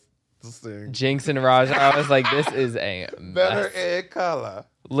girls to sing. Jinx and Raja. I was like, this is a mess. Better in Color.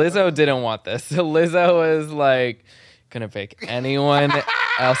 Lizzo didn't want this. So Lizzo was like, couldn't pick anyone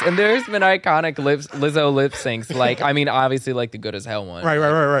else. And there's been iconic Lizzo lip syncs. Like, I mean, obviously, like the Good as Hell one.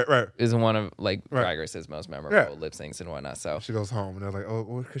 Right. Is one of like Drag Race's most memorable lip syncs and whatnot. So she goes home and they're like, oh,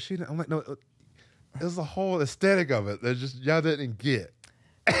 well, because I'm like, no, there's a whole aesthetic of it that just y'all didn't get.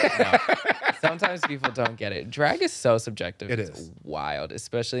 No. Sometimes people don't get it. Drag is so subjective. It's wild,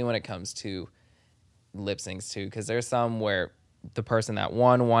 especially when it comes to lip syncs too. Because there's some where the person that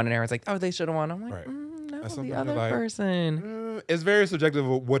won, and everyone's like, oh, they should have won. I'm like, no, the other person. It's very subjective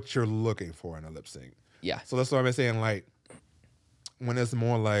of what you're looking for in a lip sync. Yeah. So that's what I'm saying. Like, when it's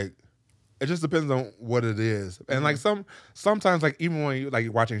more like, it just depends on what it is. And like sometimes, like even when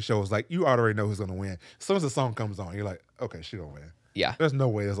you're watching shows, like you already know who's gonna win. As soon as the song comes on, you're like, okay, she gonna win. Yeah. There's no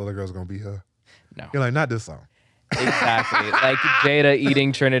way this other girl's gonna beat her. No. You're like, not this song. Exactly. Like Jada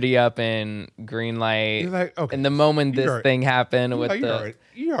eating Trinity up in Green Light. You're like, okay. And the moment this thing happened with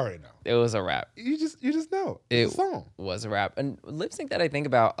you already know. It was a wrap. You just know. It's a song. Was a wrap. And lip sync that I think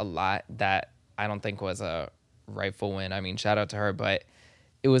about a lot that I don't think was a rightful win. I mean, shout out to her, but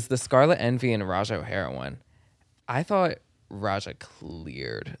it was the Scarlet Envy and Raja O'Hara one. I thought Raja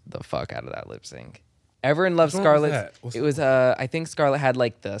cleared the fuck out of that lip sync. Everyone loves Scarlet. It was I think Scarlet had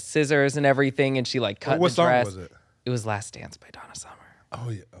like the scissors and everything, and she like cut the dress. What song was it? It was Last Dance by Donna Summer. Oh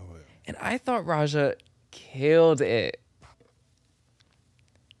yeah. And I thought Raja killed it.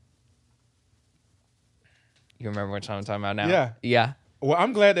 You remember which one I'm talking about now? Yeah. Yeah. Well,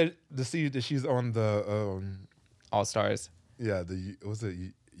 I'm glad to see that she's on the All Stars. Yeah,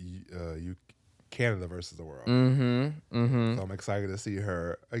 Canada versus the world. Mm-hmm. So I'm excited to see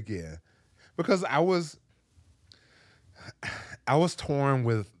her again. Because I was torn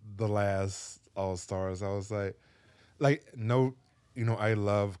with the last All Stars. I was like no, I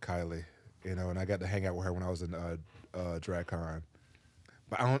love Kylie, and I got to hang out with her when I was in DragCon.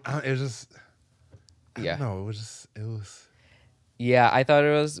 But I don't know. It was. Yeah, I thought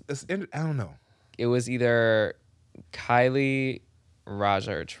it was. I don't know. It was either Kylie,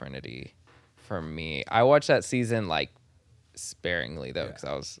 Raja, or Trinity for me. I watched that season like sparingly though,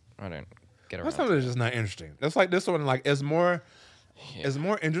 because I didn't get around. That's just not interesting. That's like this one. Like it's more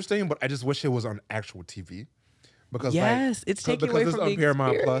interesting, but I just wish it was on actual TV. Because it's taking away from the experience.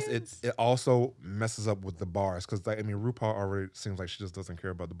 Paramount Plus, it also messes up with the bars. Because RuPaul already seems like she just doesn't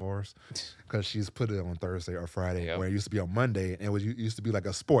care about the bars, because she's put it on Thursday or Friday, where it used to be on Monday, and it used to be like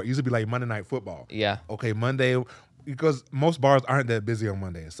a sport. It used to be like Monday Night Football. Yeah. Okay, Monday, because most bars aren't that busy on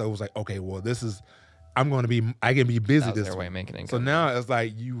Monday, so it was like, okay, well, I can be busy that was this their way week. of making income. So now it's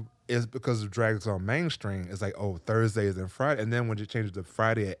like it's because of Drag's on mainstream. It's like, oh, Thursdays and Friday, and then when you change it to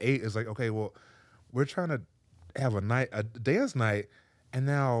Friday at 8, it's like, okay, well, we're trying to have a dance night, and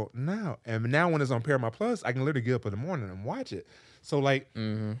now when it's on Paramount Plus, I can literally get up in the morning and watch it. So like,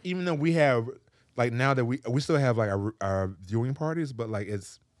 even though we have like now that we still have like our viewing parties, but like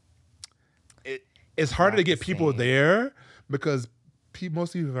it's harder to get people there because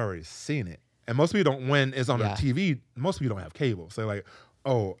most people have already seen it, and most people don't. When it's on the TV, most people don't have cable, so like,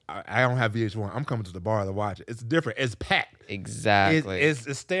 oh, I don't have VH1. I'm coming to the bar to watch it. It's different. It's packed. Exactly. It's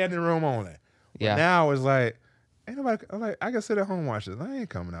a standing room only. But Yeah. now it's like, ain't nobody. I'm like, I can sit at home and watch this. I ain't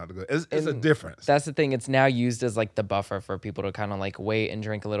coming out to go. It's a difference. That's the thing. It's now used as like the buffer for people to kind of like wait and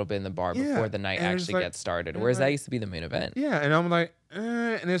drink a little bit in the bar before the night actually gets started. Whereas that used to be the main event. Yeah, and I'm like,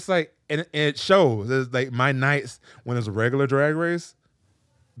 and it's like, and it shows. It's like my nights when it's a regular drag race,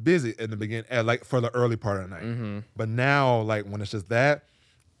 busy in the beginning, like for the early part of the night. Mm-hmm. But now, like when it's just that,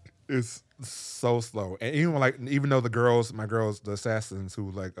 it's so slow. And even though my girls, the assassins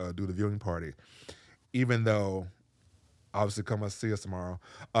who like do the viewing party, even though obviously come and see us tomorrow,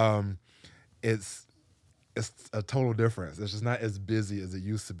 it's a total difference. It's just not as busy as it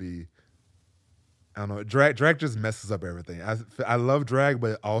used to be. I don't know. Drag just messes up everything. I love drag,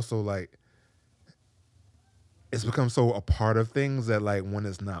 but it also like it's become so a part of things that like when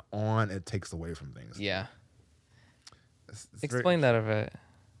it's not on, it takes away from things. Yeah. It's Explain that a bit.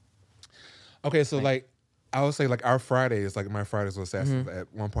 Okay, so like I would say like our Fridays, like my Fridays with Assassins,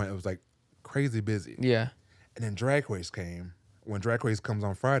 at one point it was like crazy busy. Yeah. And then Drag Race came. When Drag Race comes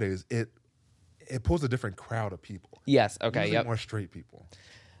on Fridays, it pulls a different crowd of people. Yes. Okay. Usually Yep. more straight people.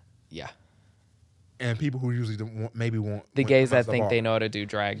 Yeah. And people who usually maybe won't. The gays that think they know how to do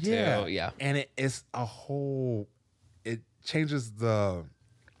drag too. Yeah. And it's a whole. It changes the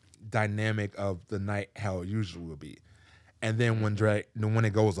dynamic of the night how it usually would be, and then when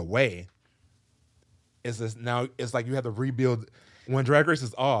it goes away, now it's like you have to rebuild. When Drag Race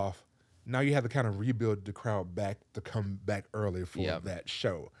is off, now you have to kind of rebuild the crowd back to come back early for that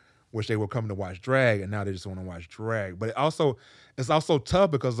show, which they will come to watch drag, and now they just want to watch drag. But it's also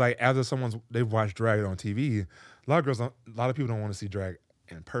tough because like after they've watched drag on TV, a lot of people don't want to see drag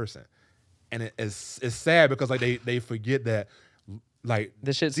in person, and it's sad because like they forget that like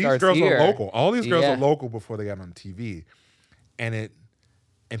this shit these starts girls here. are local. All these girls are local before they got on TV, and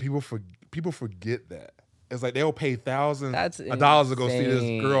people forget that. It's like they'll pay thousands of dollars to go see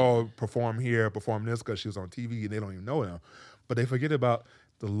this girl perform this because she was on TV, and they don't even know them, but they forget about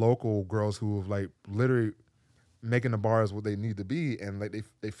the local girls who have like literally making the bars what they need to be, and like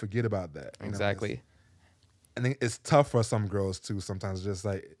they forget about that. Exactly. I think it's tough for some girls too. Sometimes just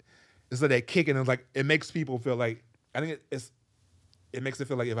like it's like that kick, and it's like it makes people feel like it makes it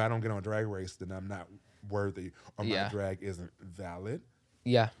feel like if I don't get on Drag Race, then I'm not worthy or my drag isn't valid.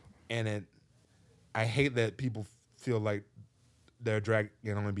 Yeah. And I hate that people feel like their drag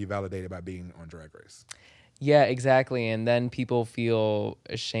can only be validated by being on Drag Race. Yeah, exactly. And then people feel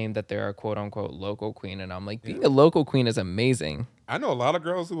ashamed that they're a quote unquote local queen. And I'm like, being a local queen is amazing. I know a lot of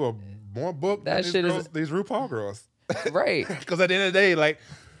girls who are more booked than these RuPaul girls. Right. Because at the end of the day, like,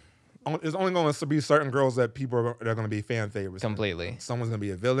 it's only going to be certain girls that they're going to be fan favorites. Completely. Someone's going to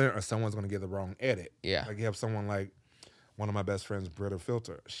be a villain or someone's going to get the wrong edit. Yeah. Like you have someone like one of my best friends, Britta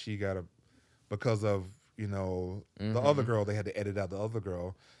Filter. She got because of, the other girl, they had to edit out the other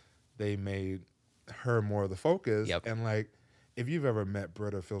girl. They made her more of the focus. Yep. And like, if you've ever met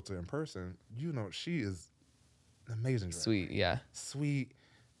Britta Filter in person, she is an amazing drag. Sweet, yeah. Sweet,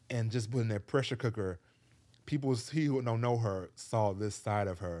 and just putting that pressure cooker. People who don't know her saw this side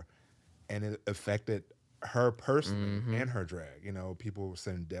of her, and it affected her personally and her drag. People were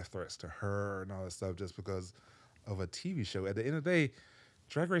sending death threats to her and all that stuff just because of a TV show. At the end of the day,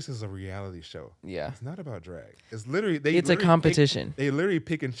 Drag Race is a reality show. Yeah. It's not about drag. It's literally it's a competition. They literally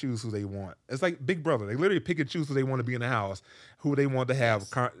pick and choose who they want. It's like Big Brother. They literally pick and choose who they want to be in the house, who they want to have.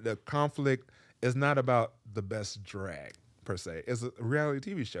 The conflict is not about the best drag per se. It's a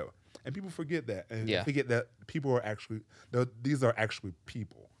reality TV show, and people forget that. And they forget that people are these are actually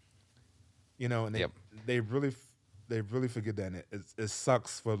people. And they really forget that. And it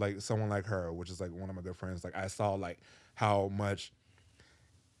sucks for like someone like her, which is like one of my good friends. Like I saw like how much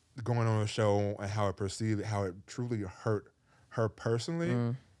going on a show and how it truly hurt her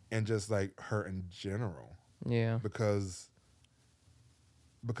personally and just like her in general. Yeah. Because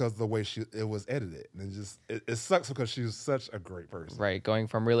the way it was edited. And it sucks because she was such a great person. Right. Going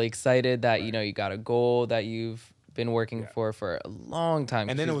from really excited that, you got a goal that you've been working for a long time.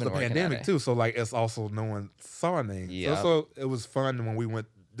 And then it was the pandemic too. So like it's also no one saw anything. Yeah. So it was fun when we went.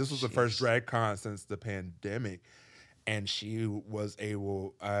 This was the first drag con since the pandemic. And she was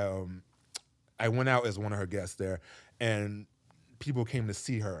able. I went out as one of her guests there, and people came to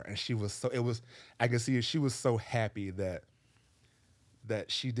see her, and she was so. It was. I could see she was so happy that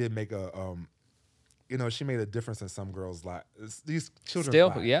she did make she made a difference in some girls' lives. These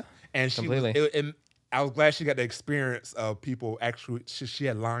children's lives. Yeah, and she completely. And I was glad she got the experience of people actually. She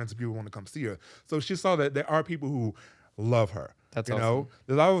had lines of people want to come see her, so she saw that there are people who love her. That's awesome.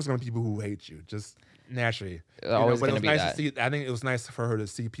 There's always going to be people who hate you. Just naturally, always going to be nice that. To see. I think it was nice for her to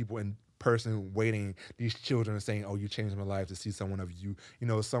see people in person waiting. These children saying, "Oh, you changed my life." To see someone of you,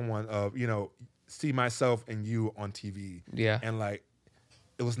 someone of see myself and you on TV. Yeah. And like,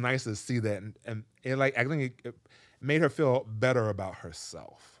 it was nice to see that, and it like I think it made her feel better about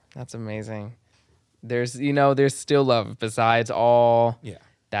herself. That's amazing. There's still love besides all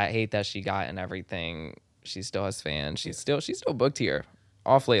that hate that she got and everything. She still has fans. She's still booked here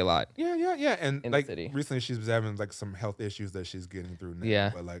awfully a lot. Yeah. And in like the city. recently she's having like some health issues that she's getting through now.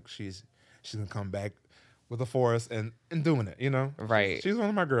 Yeah. But like she's gonna come back with a force and doing it, you know? Right. She's one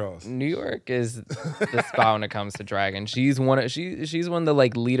of my girls. New York is the spot when it comes to drag, and she's one of the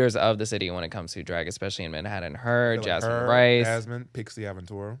like leaders of the city when it comes to drag, especially in Manhattan. Her, Jasmine Rice, Jasmine, Pixie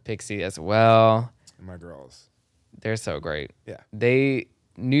Aventura, Pixie as well. My girls. They're so great. Yeah.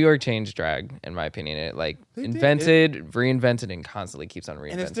 New York changed drag, in my opinion. It like reinvented, and constantly keeps on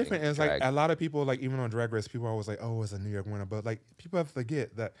reinventing. And it's different. And it's drag. like a lot of people, like even on Drag Race, people are always like, "Oh, it's a New York winner," but like people have to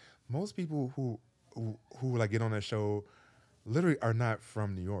forget that most people who like get on that show literally are not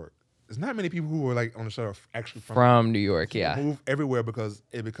from New York. There's not many people who are like on the show are actually from New York. Yeah, move everywhere because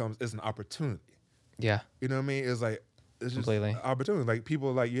it's an opportunity. Yeah, you know what I mean? It's like it's just completely an opportunity. Like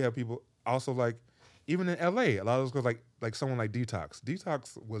people, like you have people also like even in LA, a lot of those girls like someone like Detox.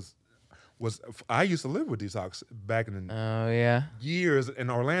 Detox was I used to live with Detox back in the years in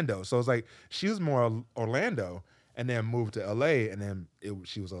Orlando. So it's like she was more Orlando and then moved to LA and then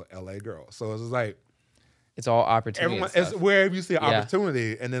she was a LA girl. So it's like it's all opportunity. It's wherever you see an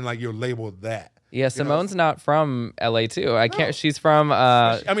opportunity and then like you're labeled that. Yeah, Simone's not from LA too. I can't. She's from.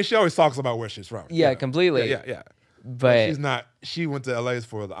 I mean, she always talks about where she's from. Yeah, completely. Yeah. But she's not. She went to LA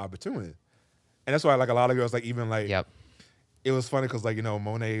for the opportunity, and that's why like a lot of girls like even like. Yep. It was funny because like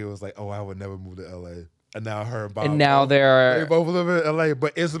Monet was like, oh, I would never move to LA, and now her and Bob. And now they both live in LA,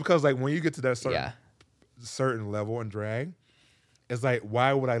 but it's because like when you get to that certain level in drag, it's like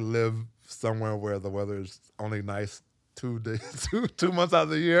why would I live somewhere where the weather is only nice 2 months out of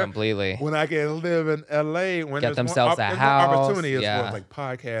the year completely when I can live in LA when get themselves a house. Opportunity is for like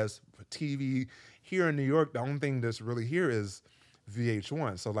podcasts, for TV. Here in New York, the only thing that's really here is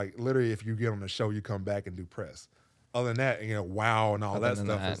VH1. So like literally, if you get on the show, you come back and do press. Other than that, Wow and all that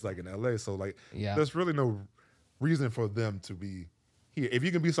stuff is like in LA. So like, there's really no reason for them to be here. If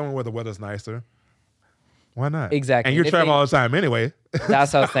you can be somewhere where the weather's nicer, why not? Exactly. And you travel all the time anyway.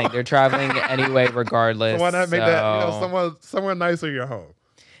 That's what I was saying. They're traveling anyway, regardless. So why not make that somewhere nicer your home?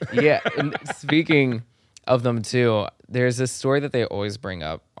 Yeah. And speaking of them too, there's this story that they always bring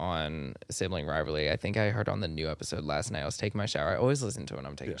up on Sibling Rivalry. I think I heard on the new episode last night. I was taking my shower. I always listen to it when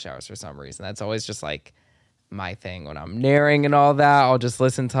I'm taking showers for some reason. That's always just like my thing when I'm narrating and all that. I'll just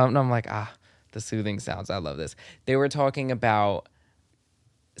listen to them and I'm like, the soothing sounds. I love this. They were talking about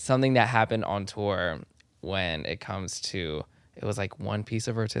something that happened on tour when it comes to, it was like one piece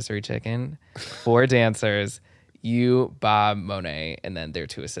of rotisserie chicken, 4 dancers, you, Bob, Monet, and then their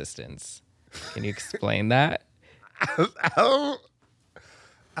 2 assistants. Can you explain that? I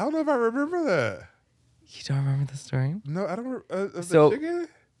don't know if I remember that. You don't remember the story? No, I don't. So, the chicken?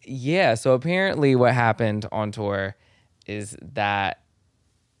 Yeah, so apparently what happened on tour is that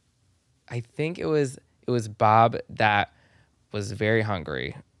I think it was Bob that was very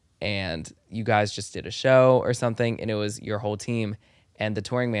hungry and you guys just did a show or something and it was your whole team and the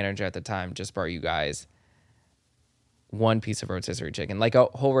touring manager at the time just brought you guys one piece of rotisserie chicken, like a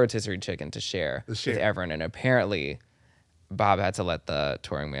whole rotisserie chicken to share with everyone. And apparently Bob had to let the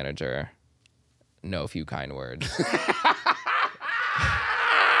touring manager know a few kind words.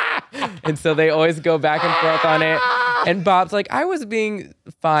 And so they always go back and forth on it. And Bob's like, I was being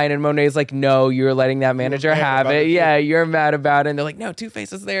fine. And Monet's like, no, you were letting that manager have it. Yeah, you're mad about it. And they're like, no,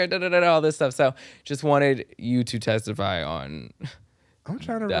 Two-Face is there, all this stuff. So just wanted you to testify on I'm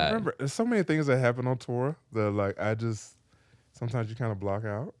trying to remember. There's so many things that happen on tour that like sometimes you kind of block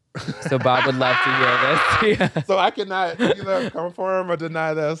out. So Bob would love to hear this. Yeah. So I cannot confirm or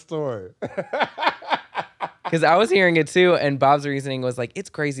deny that story. Because I was hearing it too, and Bob's reasoning was like, it's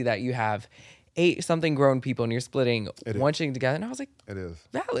crazy that you have 8-something grown people and you're splitting one chicken together. And I was like, it is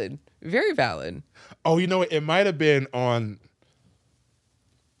valid, very valid. Oh, you know what? It might have been on.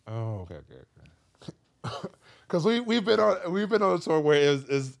 Oh, okay. Because we've been on a tour where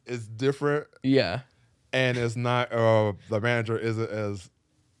it's different. Yeah, and it's not. The manager isn't as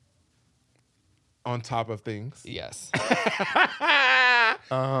on top of things. Yes.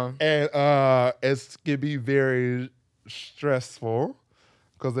 And it can be very stressful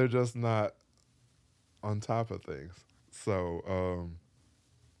because they're just not on top of things. So,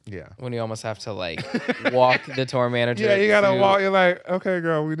 yeah. When you almost have to like walk the tour manager. Yeah, you gotta walk. You're like, okay,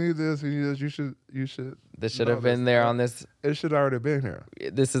 girl, we need this. We need this. You should. This should have been there on this. It should already been here.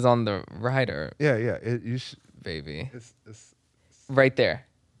 This is on the rider. Yeah. You should, baby. It's right there.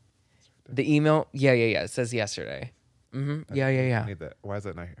 The email, yeah. It says yesterday. Yeah. I need that. Why is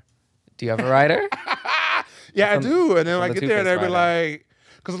that not here? Do you have a writer? Yeah, I do. And then I the get there and Two-Face they be rider. like,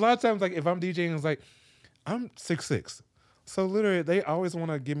 because a lot of times, like if I'm DJing, it's like I'm 6'6", so literally they always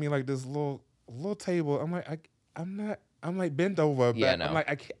want to give me like this little table. I'm like, I'm not. I'm like bent over. Yeah, back. no. I'm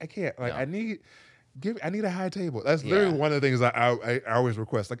like, I can't. Like No. I need a high table. That's literally one of the things I always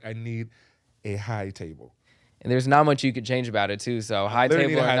request. Like I need a high table. And there's not much you could change about it too. So high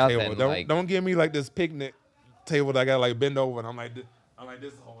Literally table need a or high nothing. table. Like, Don't give me like this picnic table that I got like bend over and I'm like this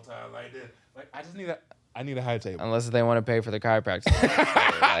the whole time like this. Like I need a high table. unless they want to pay for the chiropractor.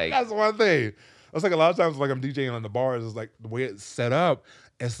 Like, That's one thing. It's like a lot of times, like I'm DJing on the bars, it's like the way it's set up.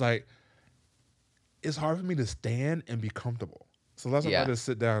 It's like it's hard for me to stand and be comfortable. So that's why I just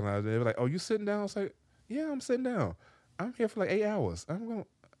sit down. And they're like, "Oh, you sitting down?" I was like, "Yeah, I'm sitting down. I'm here for like 8 hours. I'm going.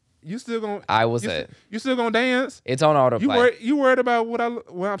 You still going? I will sit. You still gonna dance? It's on autoplay. You worried about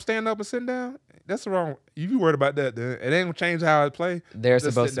when I'm standing up and sitting down? That's wrong. If you worried about that, then it ain't gonna change how I play. They're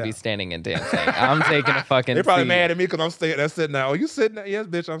Just supposed sit to be down. standing and dancing. I'm taking a fucking They're probably seat. mad at me because I'm sitting down. Oh, you sitting down? Yes,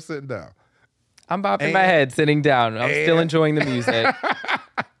 bitch, I'm sitting down. I'm bopping my head, sitting down. I'm still enjoying the music.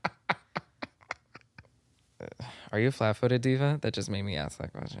 Are you a flat-footed diva? That just made me ask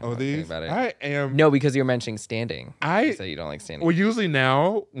that question. Oh, these? About it. I am. No, because you're mentioning standing. You say you don't like standing. Well, usually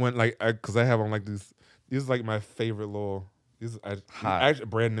now when like because I have on like these are like my favorite little. These are actually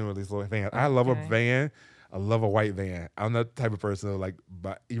brand new. These little vans. I love a van. I love a white van. I'm the type of person who like,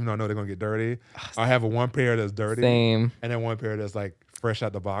 but even though I know they're gonna get dirty, I have one pair that's dirty, Same. and then one pair that's like fresh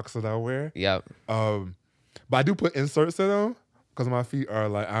out the box that I wear. Yep. But I do put inserts in them because my feet are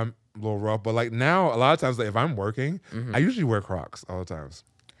like I'm a little rough. But like now, a lot of times, like, if I'm working, I usually wear Crocs all the times.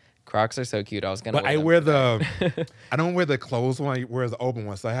 Crocs are so cute. I was gonna. But I wear the, I don't wear the closed one. I wear the open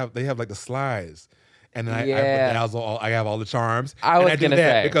one. So they have like the slides, and then I bedazzle I have all the charms. I was do gonna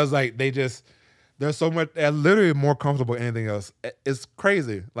that say because like they're so much. They're literally more comfortable than anything else. It's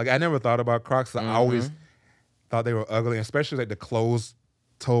crazy. Like I never thought about Crocs. I always thought they were ugly, especially like the closed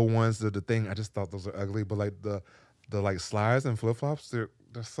toe ones. The thing I just thought those are ugly. But like the like slides and flip flops, they're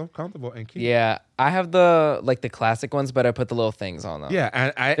so comfortable and cute. Yeah, I have the classic ones, but I put the little things on them. Yeah,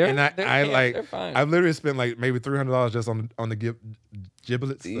 and they're fine. I've literally spent like maybe $300 just on the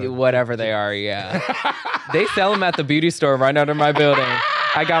giblets, Whatever they are. Yeah, they sell them at the beauty store right under my building.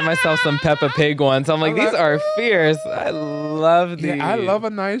 I got myself some Peppa Pig ones. I'm like, these are fierce. I love these. Yeah, I love a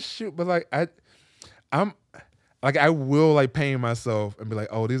nice shoe, but like I'm like I will like pain myself and be like,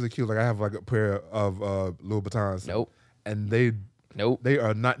 oh, these are cute. Like I have like a pair of Louis Vuittons. Nope. And they Nope.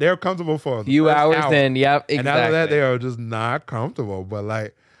 are not. They're comfortable for a few hours in. Yep. Exactly. And after that, they are just not comfortable. But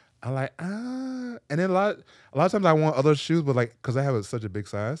like, I like and then a lot of times I want other shoes, but like because I have such a big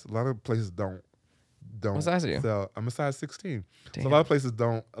size, a lot of places don't. What size are you? Sell. I'm a size 16. Damn. So a lot of places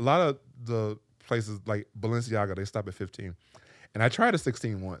don't. A lot of the places like Balenciaga, they stop at 15. And I tried a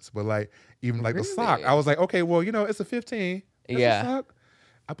 16 once, but like even like the sock, I was like, okay, well, it's a 15. That's a sock.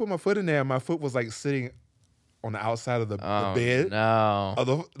 I put my foot in there, and my foot was like sitting on the outside of the bed. No.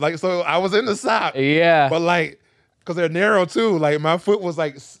 So I was in the sock. Yeah. But like, because they're narrow too, like my foot was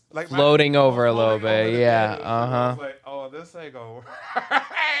like floating over a little bit. Yeah. I was like, oh, this ain't gonna work.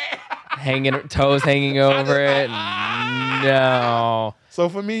 Toes hanging over it. No. So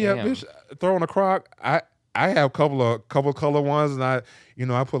for me, bitch, throwing a Croc, I have a couple color ones, and I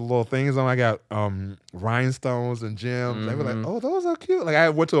put little things on. I got rhinestones and gems. They were like, oh, those are cute. Like I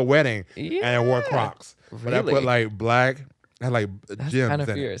went to a wedding and I wore Crocs, but I put like black. I had like gems. Kind of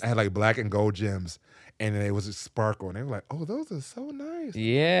fierce. I had like black and gold gems, and it was sparkle. And they were like, oh, those are so nice.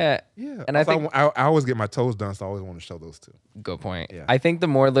 Yeah. Yeah. And also, I always get my toes done, so I always want to show those too. Good point. Yeah. I think the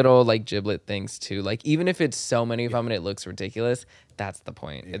more little like giblet things too, like even if it's so many of them and it looks ridiculous, that's the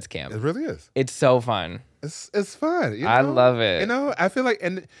point. It's camp. It really is. It's so fun. It's fun. I love it. I feel like,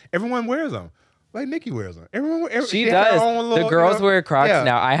 and everyone wears them. Like Nikki wears them. She does. The girls wear Crocs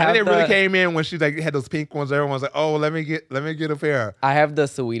now. I have. And it really came in when she like had those pink ones. Everyone's like, "Oh, let me get a pair." I have the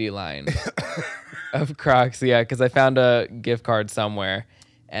Sweetie line of Crocs. Yeah, because I found a gift card somewhere,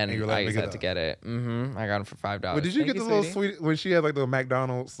 and I just had to get it. I got them for $5. But did you get the little sweetie when she had like the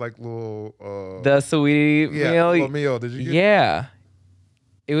McDonald's like little the Sweetie meal? Little meal. Did you get? Yeah,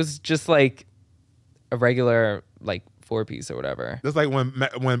 it was just like a regular like 4-piece or whatever. Just like when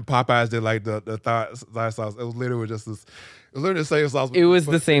Popeyes did like the thigh sauce, it was literally just this. It was literally the same sauce. It was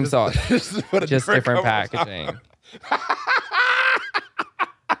the same sauce, just different packaging.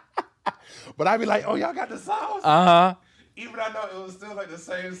 But I'd be like, "Oh, y'all got the sauce." Even I know it was still like the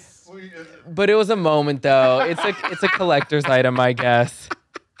same sweet. But it was a moment though. It's a collector's item, I guess.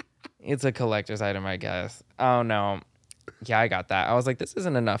 It's a collector's item, I guess. Oh no. Yeah, I got that. I was like, this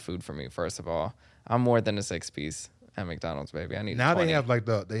isn't enough food for me. First of all, I'm more than a 6-piece at McDonald's, baby. I need Now 20. they have like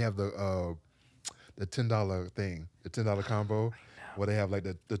the $10 thing, the $10 combo, where they have like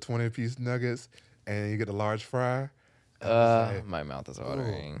the 20-piece nuggets and you get the large fry. Like, My mouth is oh.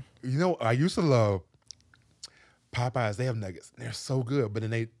 watering. You know, I used to love Popeyes. They have nuggets. They're so good, but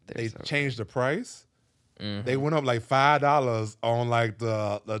then they So changed the price. They went up like $5 on like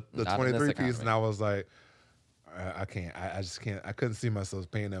the Not in this 23 piece, and economy. I was like, I can't. I just can't. I couldn't see myself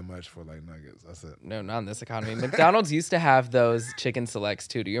paying that much for like nuggets. I said, No, not in this economy. McDonald's used to have those chicken selects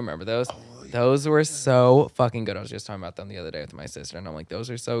too. Do you remember those? Those were so fucking good. I was just talking about them the other day with my sister, and I'm like, those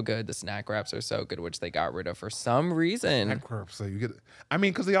are so good. The snack wraps are so good, which they got rid of for some reason. snack wrap. So you get. I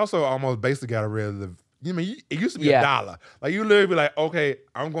mean, because they also almost basically got rid of the. You mean it used to be Yeah. $1? Like you literally be like, okay,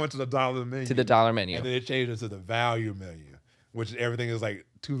 I'm going to the dollar menu. To the dollar menu. And then they changed it to the value menu, which everything is like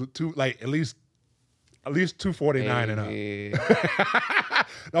two like at least $2.49 and up. Maybe.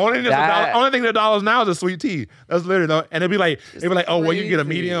 The only thing only thing that dollars now is a sweet tea. That's literally and it'd be like oh well you can get a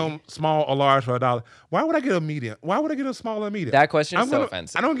crazy. medium, small, or large for $1. Why would I get a medium? Why would I get a small or medium? That question is so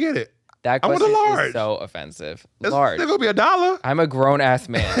offensive. I don't get it. That I want question a large. is so offensive. It's Large. gonna be $1. I'm a grown ass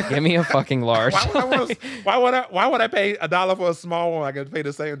man. Give me a fucking large. Why would I pay $1 for a small one? I can pay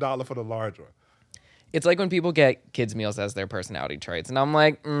the same dollar for the large one. It's like when people get kids meals as their personality traits, and I'm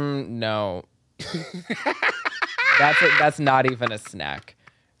like, no. That's not even a snack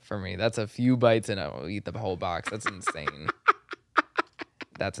for me. That's a few bites and I'll eat the whole box. That's insane.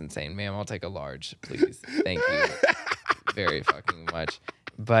 That's insane, ma'am. I'll take a large, please. Thank you very fucking much.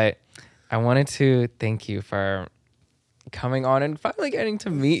 But I wanted to thank you for coming on and finally getting to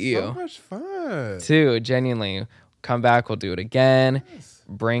meet you. So much fun. Too, genuinely. Come back, we'll do it again. Yes.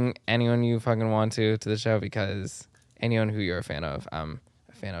 Bring anyone you fucking want to the show because anyone who you're a fan of, I'm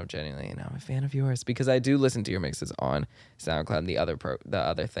a fan of genuinely, and I'm a fan of yours because I do listen to your mixes on SoundCloud and the other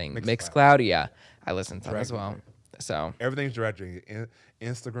thing. Mixcloud, yeah. I listen to them as well. So everything's directory.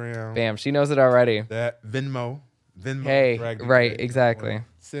 Instagram. Bam, she knows it already. That Venmo. Hey, right, exactly.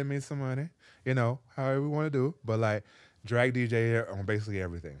 Send me some money. You know, however we want to do. But like drag DJ on basically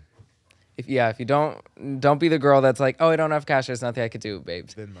everything. If you don't be the girl that's like, oh, I don't have cash, there's nothing I could do,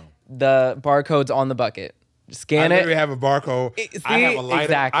 babes. Venmo. The barcode's on the bucket. Scan it. I have a barcode. I have a light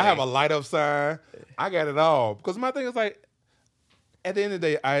exactly. up. I have a light up sign. I got it all. Because my thing is like, at the end of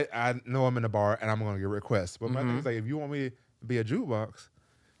the day, I know I'm in a bar and I'm going to get requests. But my thing is like, if you want me to be a jukebox,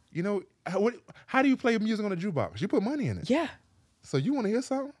 you know, how do you play music on a jukebox? You put money in it. Yeah. So you want to hear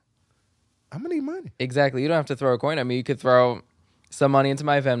something? I'm going to need money. Exactly. You don't have to throw a coin at me. You could throw some money into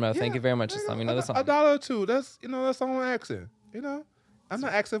my Venmo. Thank you very much. Just let me know the song. $1 or $2. That's all I'm asking. You know, I'm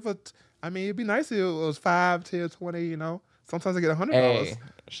not asking for. I mean, it'd be nice if it was 5, 10, 20. You know, sometimes I get $100, hey,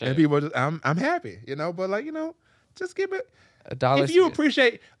 and people just, I'm happy. You know, but like just give it $1. If you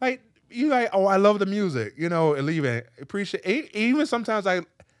appreciate, like you like, oh, I love the music. You know, and leave it. Appreciate. Even sometimes I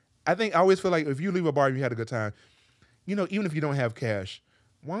think I always feel like if you leave a bar and you had a good time, you know, even if you don't have cash.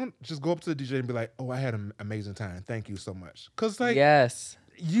 Why don't just go up to the DJ and be like, oh, I had an amazing time. Thank you so much. Because, like, yes,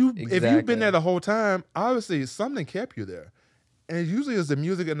 if you've been there the whole time, obviously something kept you there. And it usually is the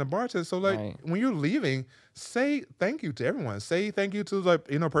music and the bartender. So, like, when you're leaving, say thank you to everyone. Say thank you to, like,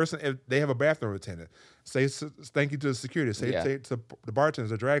 person if they have a bathroom attendant. Say thank you to the security. Say to the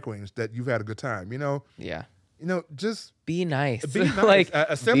bartenders, the drag queens that you've had a good time, you know? Yeah. You know, just be nice. Be nice. Like,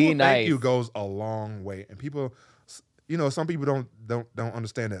 a simple thank you goes a long way. And people... You know, some people don't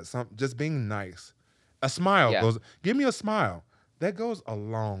understand that. Just being nice, a smile goes. Give me a smile. That goes a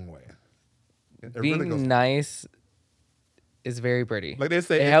long way. Being really nice is very pretty. Like they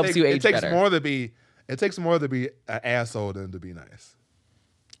say, it helps you age It takes better. more to be. It takes more to be an asshole than to be nice.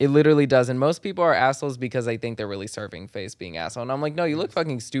 It literally does. And most people are assholes because they think they're really serving face being asshole. And I'm like, no, you look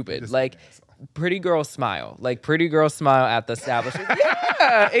fucking stupid. Like, pretty girl smile. Like, pretty girl smile at the establishment.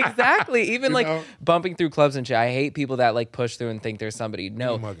 Yeah, exactly. Even bumping through clubs and shit. I hate people that like push through and think there's somebody.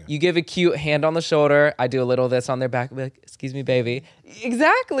 No, you give a cute hand on the shoulder. I do a little of this on their back. Be like, excuse me, baby.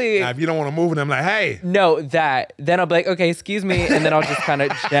 Exactly. Now, if you don't want to move, I'm like, hey. No, that. Then I'll be like, okay, excuse me. And then I'll just kind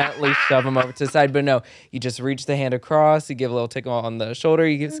of gently shove them over to the side. But no, you just reach the hand across. You give a little tickle on the shoulder.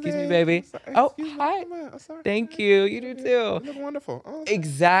 You give, excuse me, baby. Oh, hi. Thank you. You do too. You look wonderful. Oh,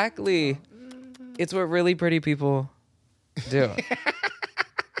 exactly. It's what really pretty people do.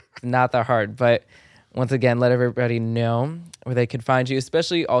 It's not that hard. But once again, let everybody know where they can find you,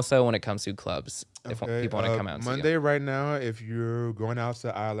 especially also when it comes to clubs. If people want to come out and Monday, right now, if you're going out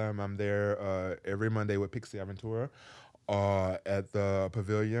to Ireland, I'm there every Monday with Pixie Aventura at the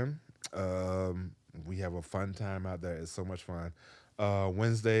Pavilion. We have a fun time out there. It's so much fun.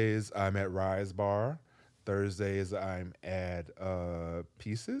 Wednesdays, I'm at Rise Bar Thursdays I'm at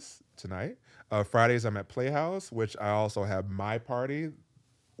Pieces tonight. Fridays I'm at Playhouse, which I also have my party,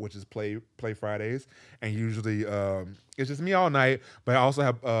 which is Play Fridays, and usually it's just me all night. But I also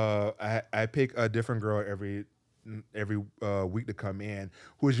have I pick a different girl every week to come in,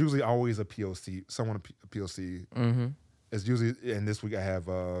 who is usually always a POC, someone a POC. Mm-hmm. It's usually, and this week I have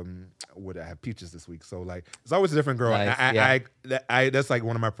I have Peaches this week, so like it's always a different girl. Nice, And I that's like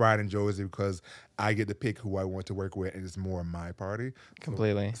one of my pride and joys because I get to pick who I want to work with, and it's more my party.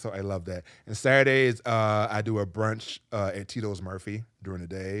 Completely. So I love that. And Saturdays I do a brunch at Tito's Murphy during the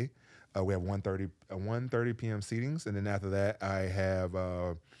day. We have 1:30 p.m. seatings, and then after that I have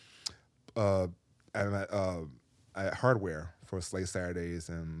I'm at Hardware for Slay Saturdays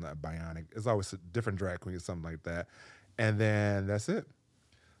and Bionic. It's always a different drag queen, something like that. And then that's it.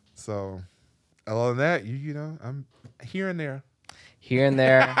 So, other than that, you know, I'm here and there. Here and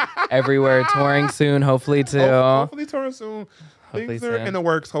there, everywhere, touring soon, hopefully too. Hopefully touring soon. Hopefully Things are soon. in the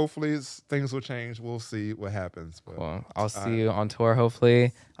works. Hopefully things will change. We'll see what happens. But Cool. I'll see you on tour,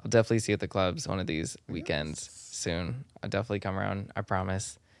 hopefully. I'll definitely see you at the clubs one of these weekends soon. I'll definitely come around. I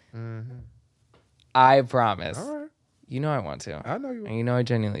promise. Mm-hmm. I promise. All right. You know I want to. I know you. And you know I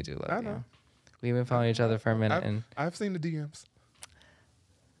genuinely do love I you. know. We've been following each other for a minute, and I've seen the DMs.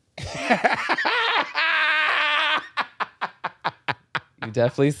 you've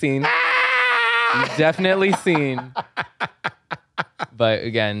definitely seen. You've definitely seen. But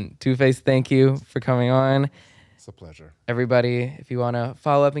again, Two-Face, thank you for coming on. It's a pleasure. Everybody, if you want to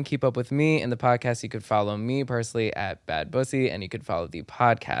follow up and keep up with me and the podcast, you could follow me personally at Bad Bussy, and you could follow the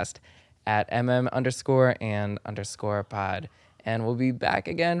podcast at mm_and_pod. And we'll be back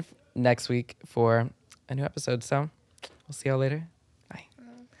again next week for a new episode. So we'll see y'all later. Bye.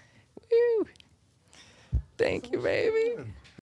 Woo. Thank you, baby.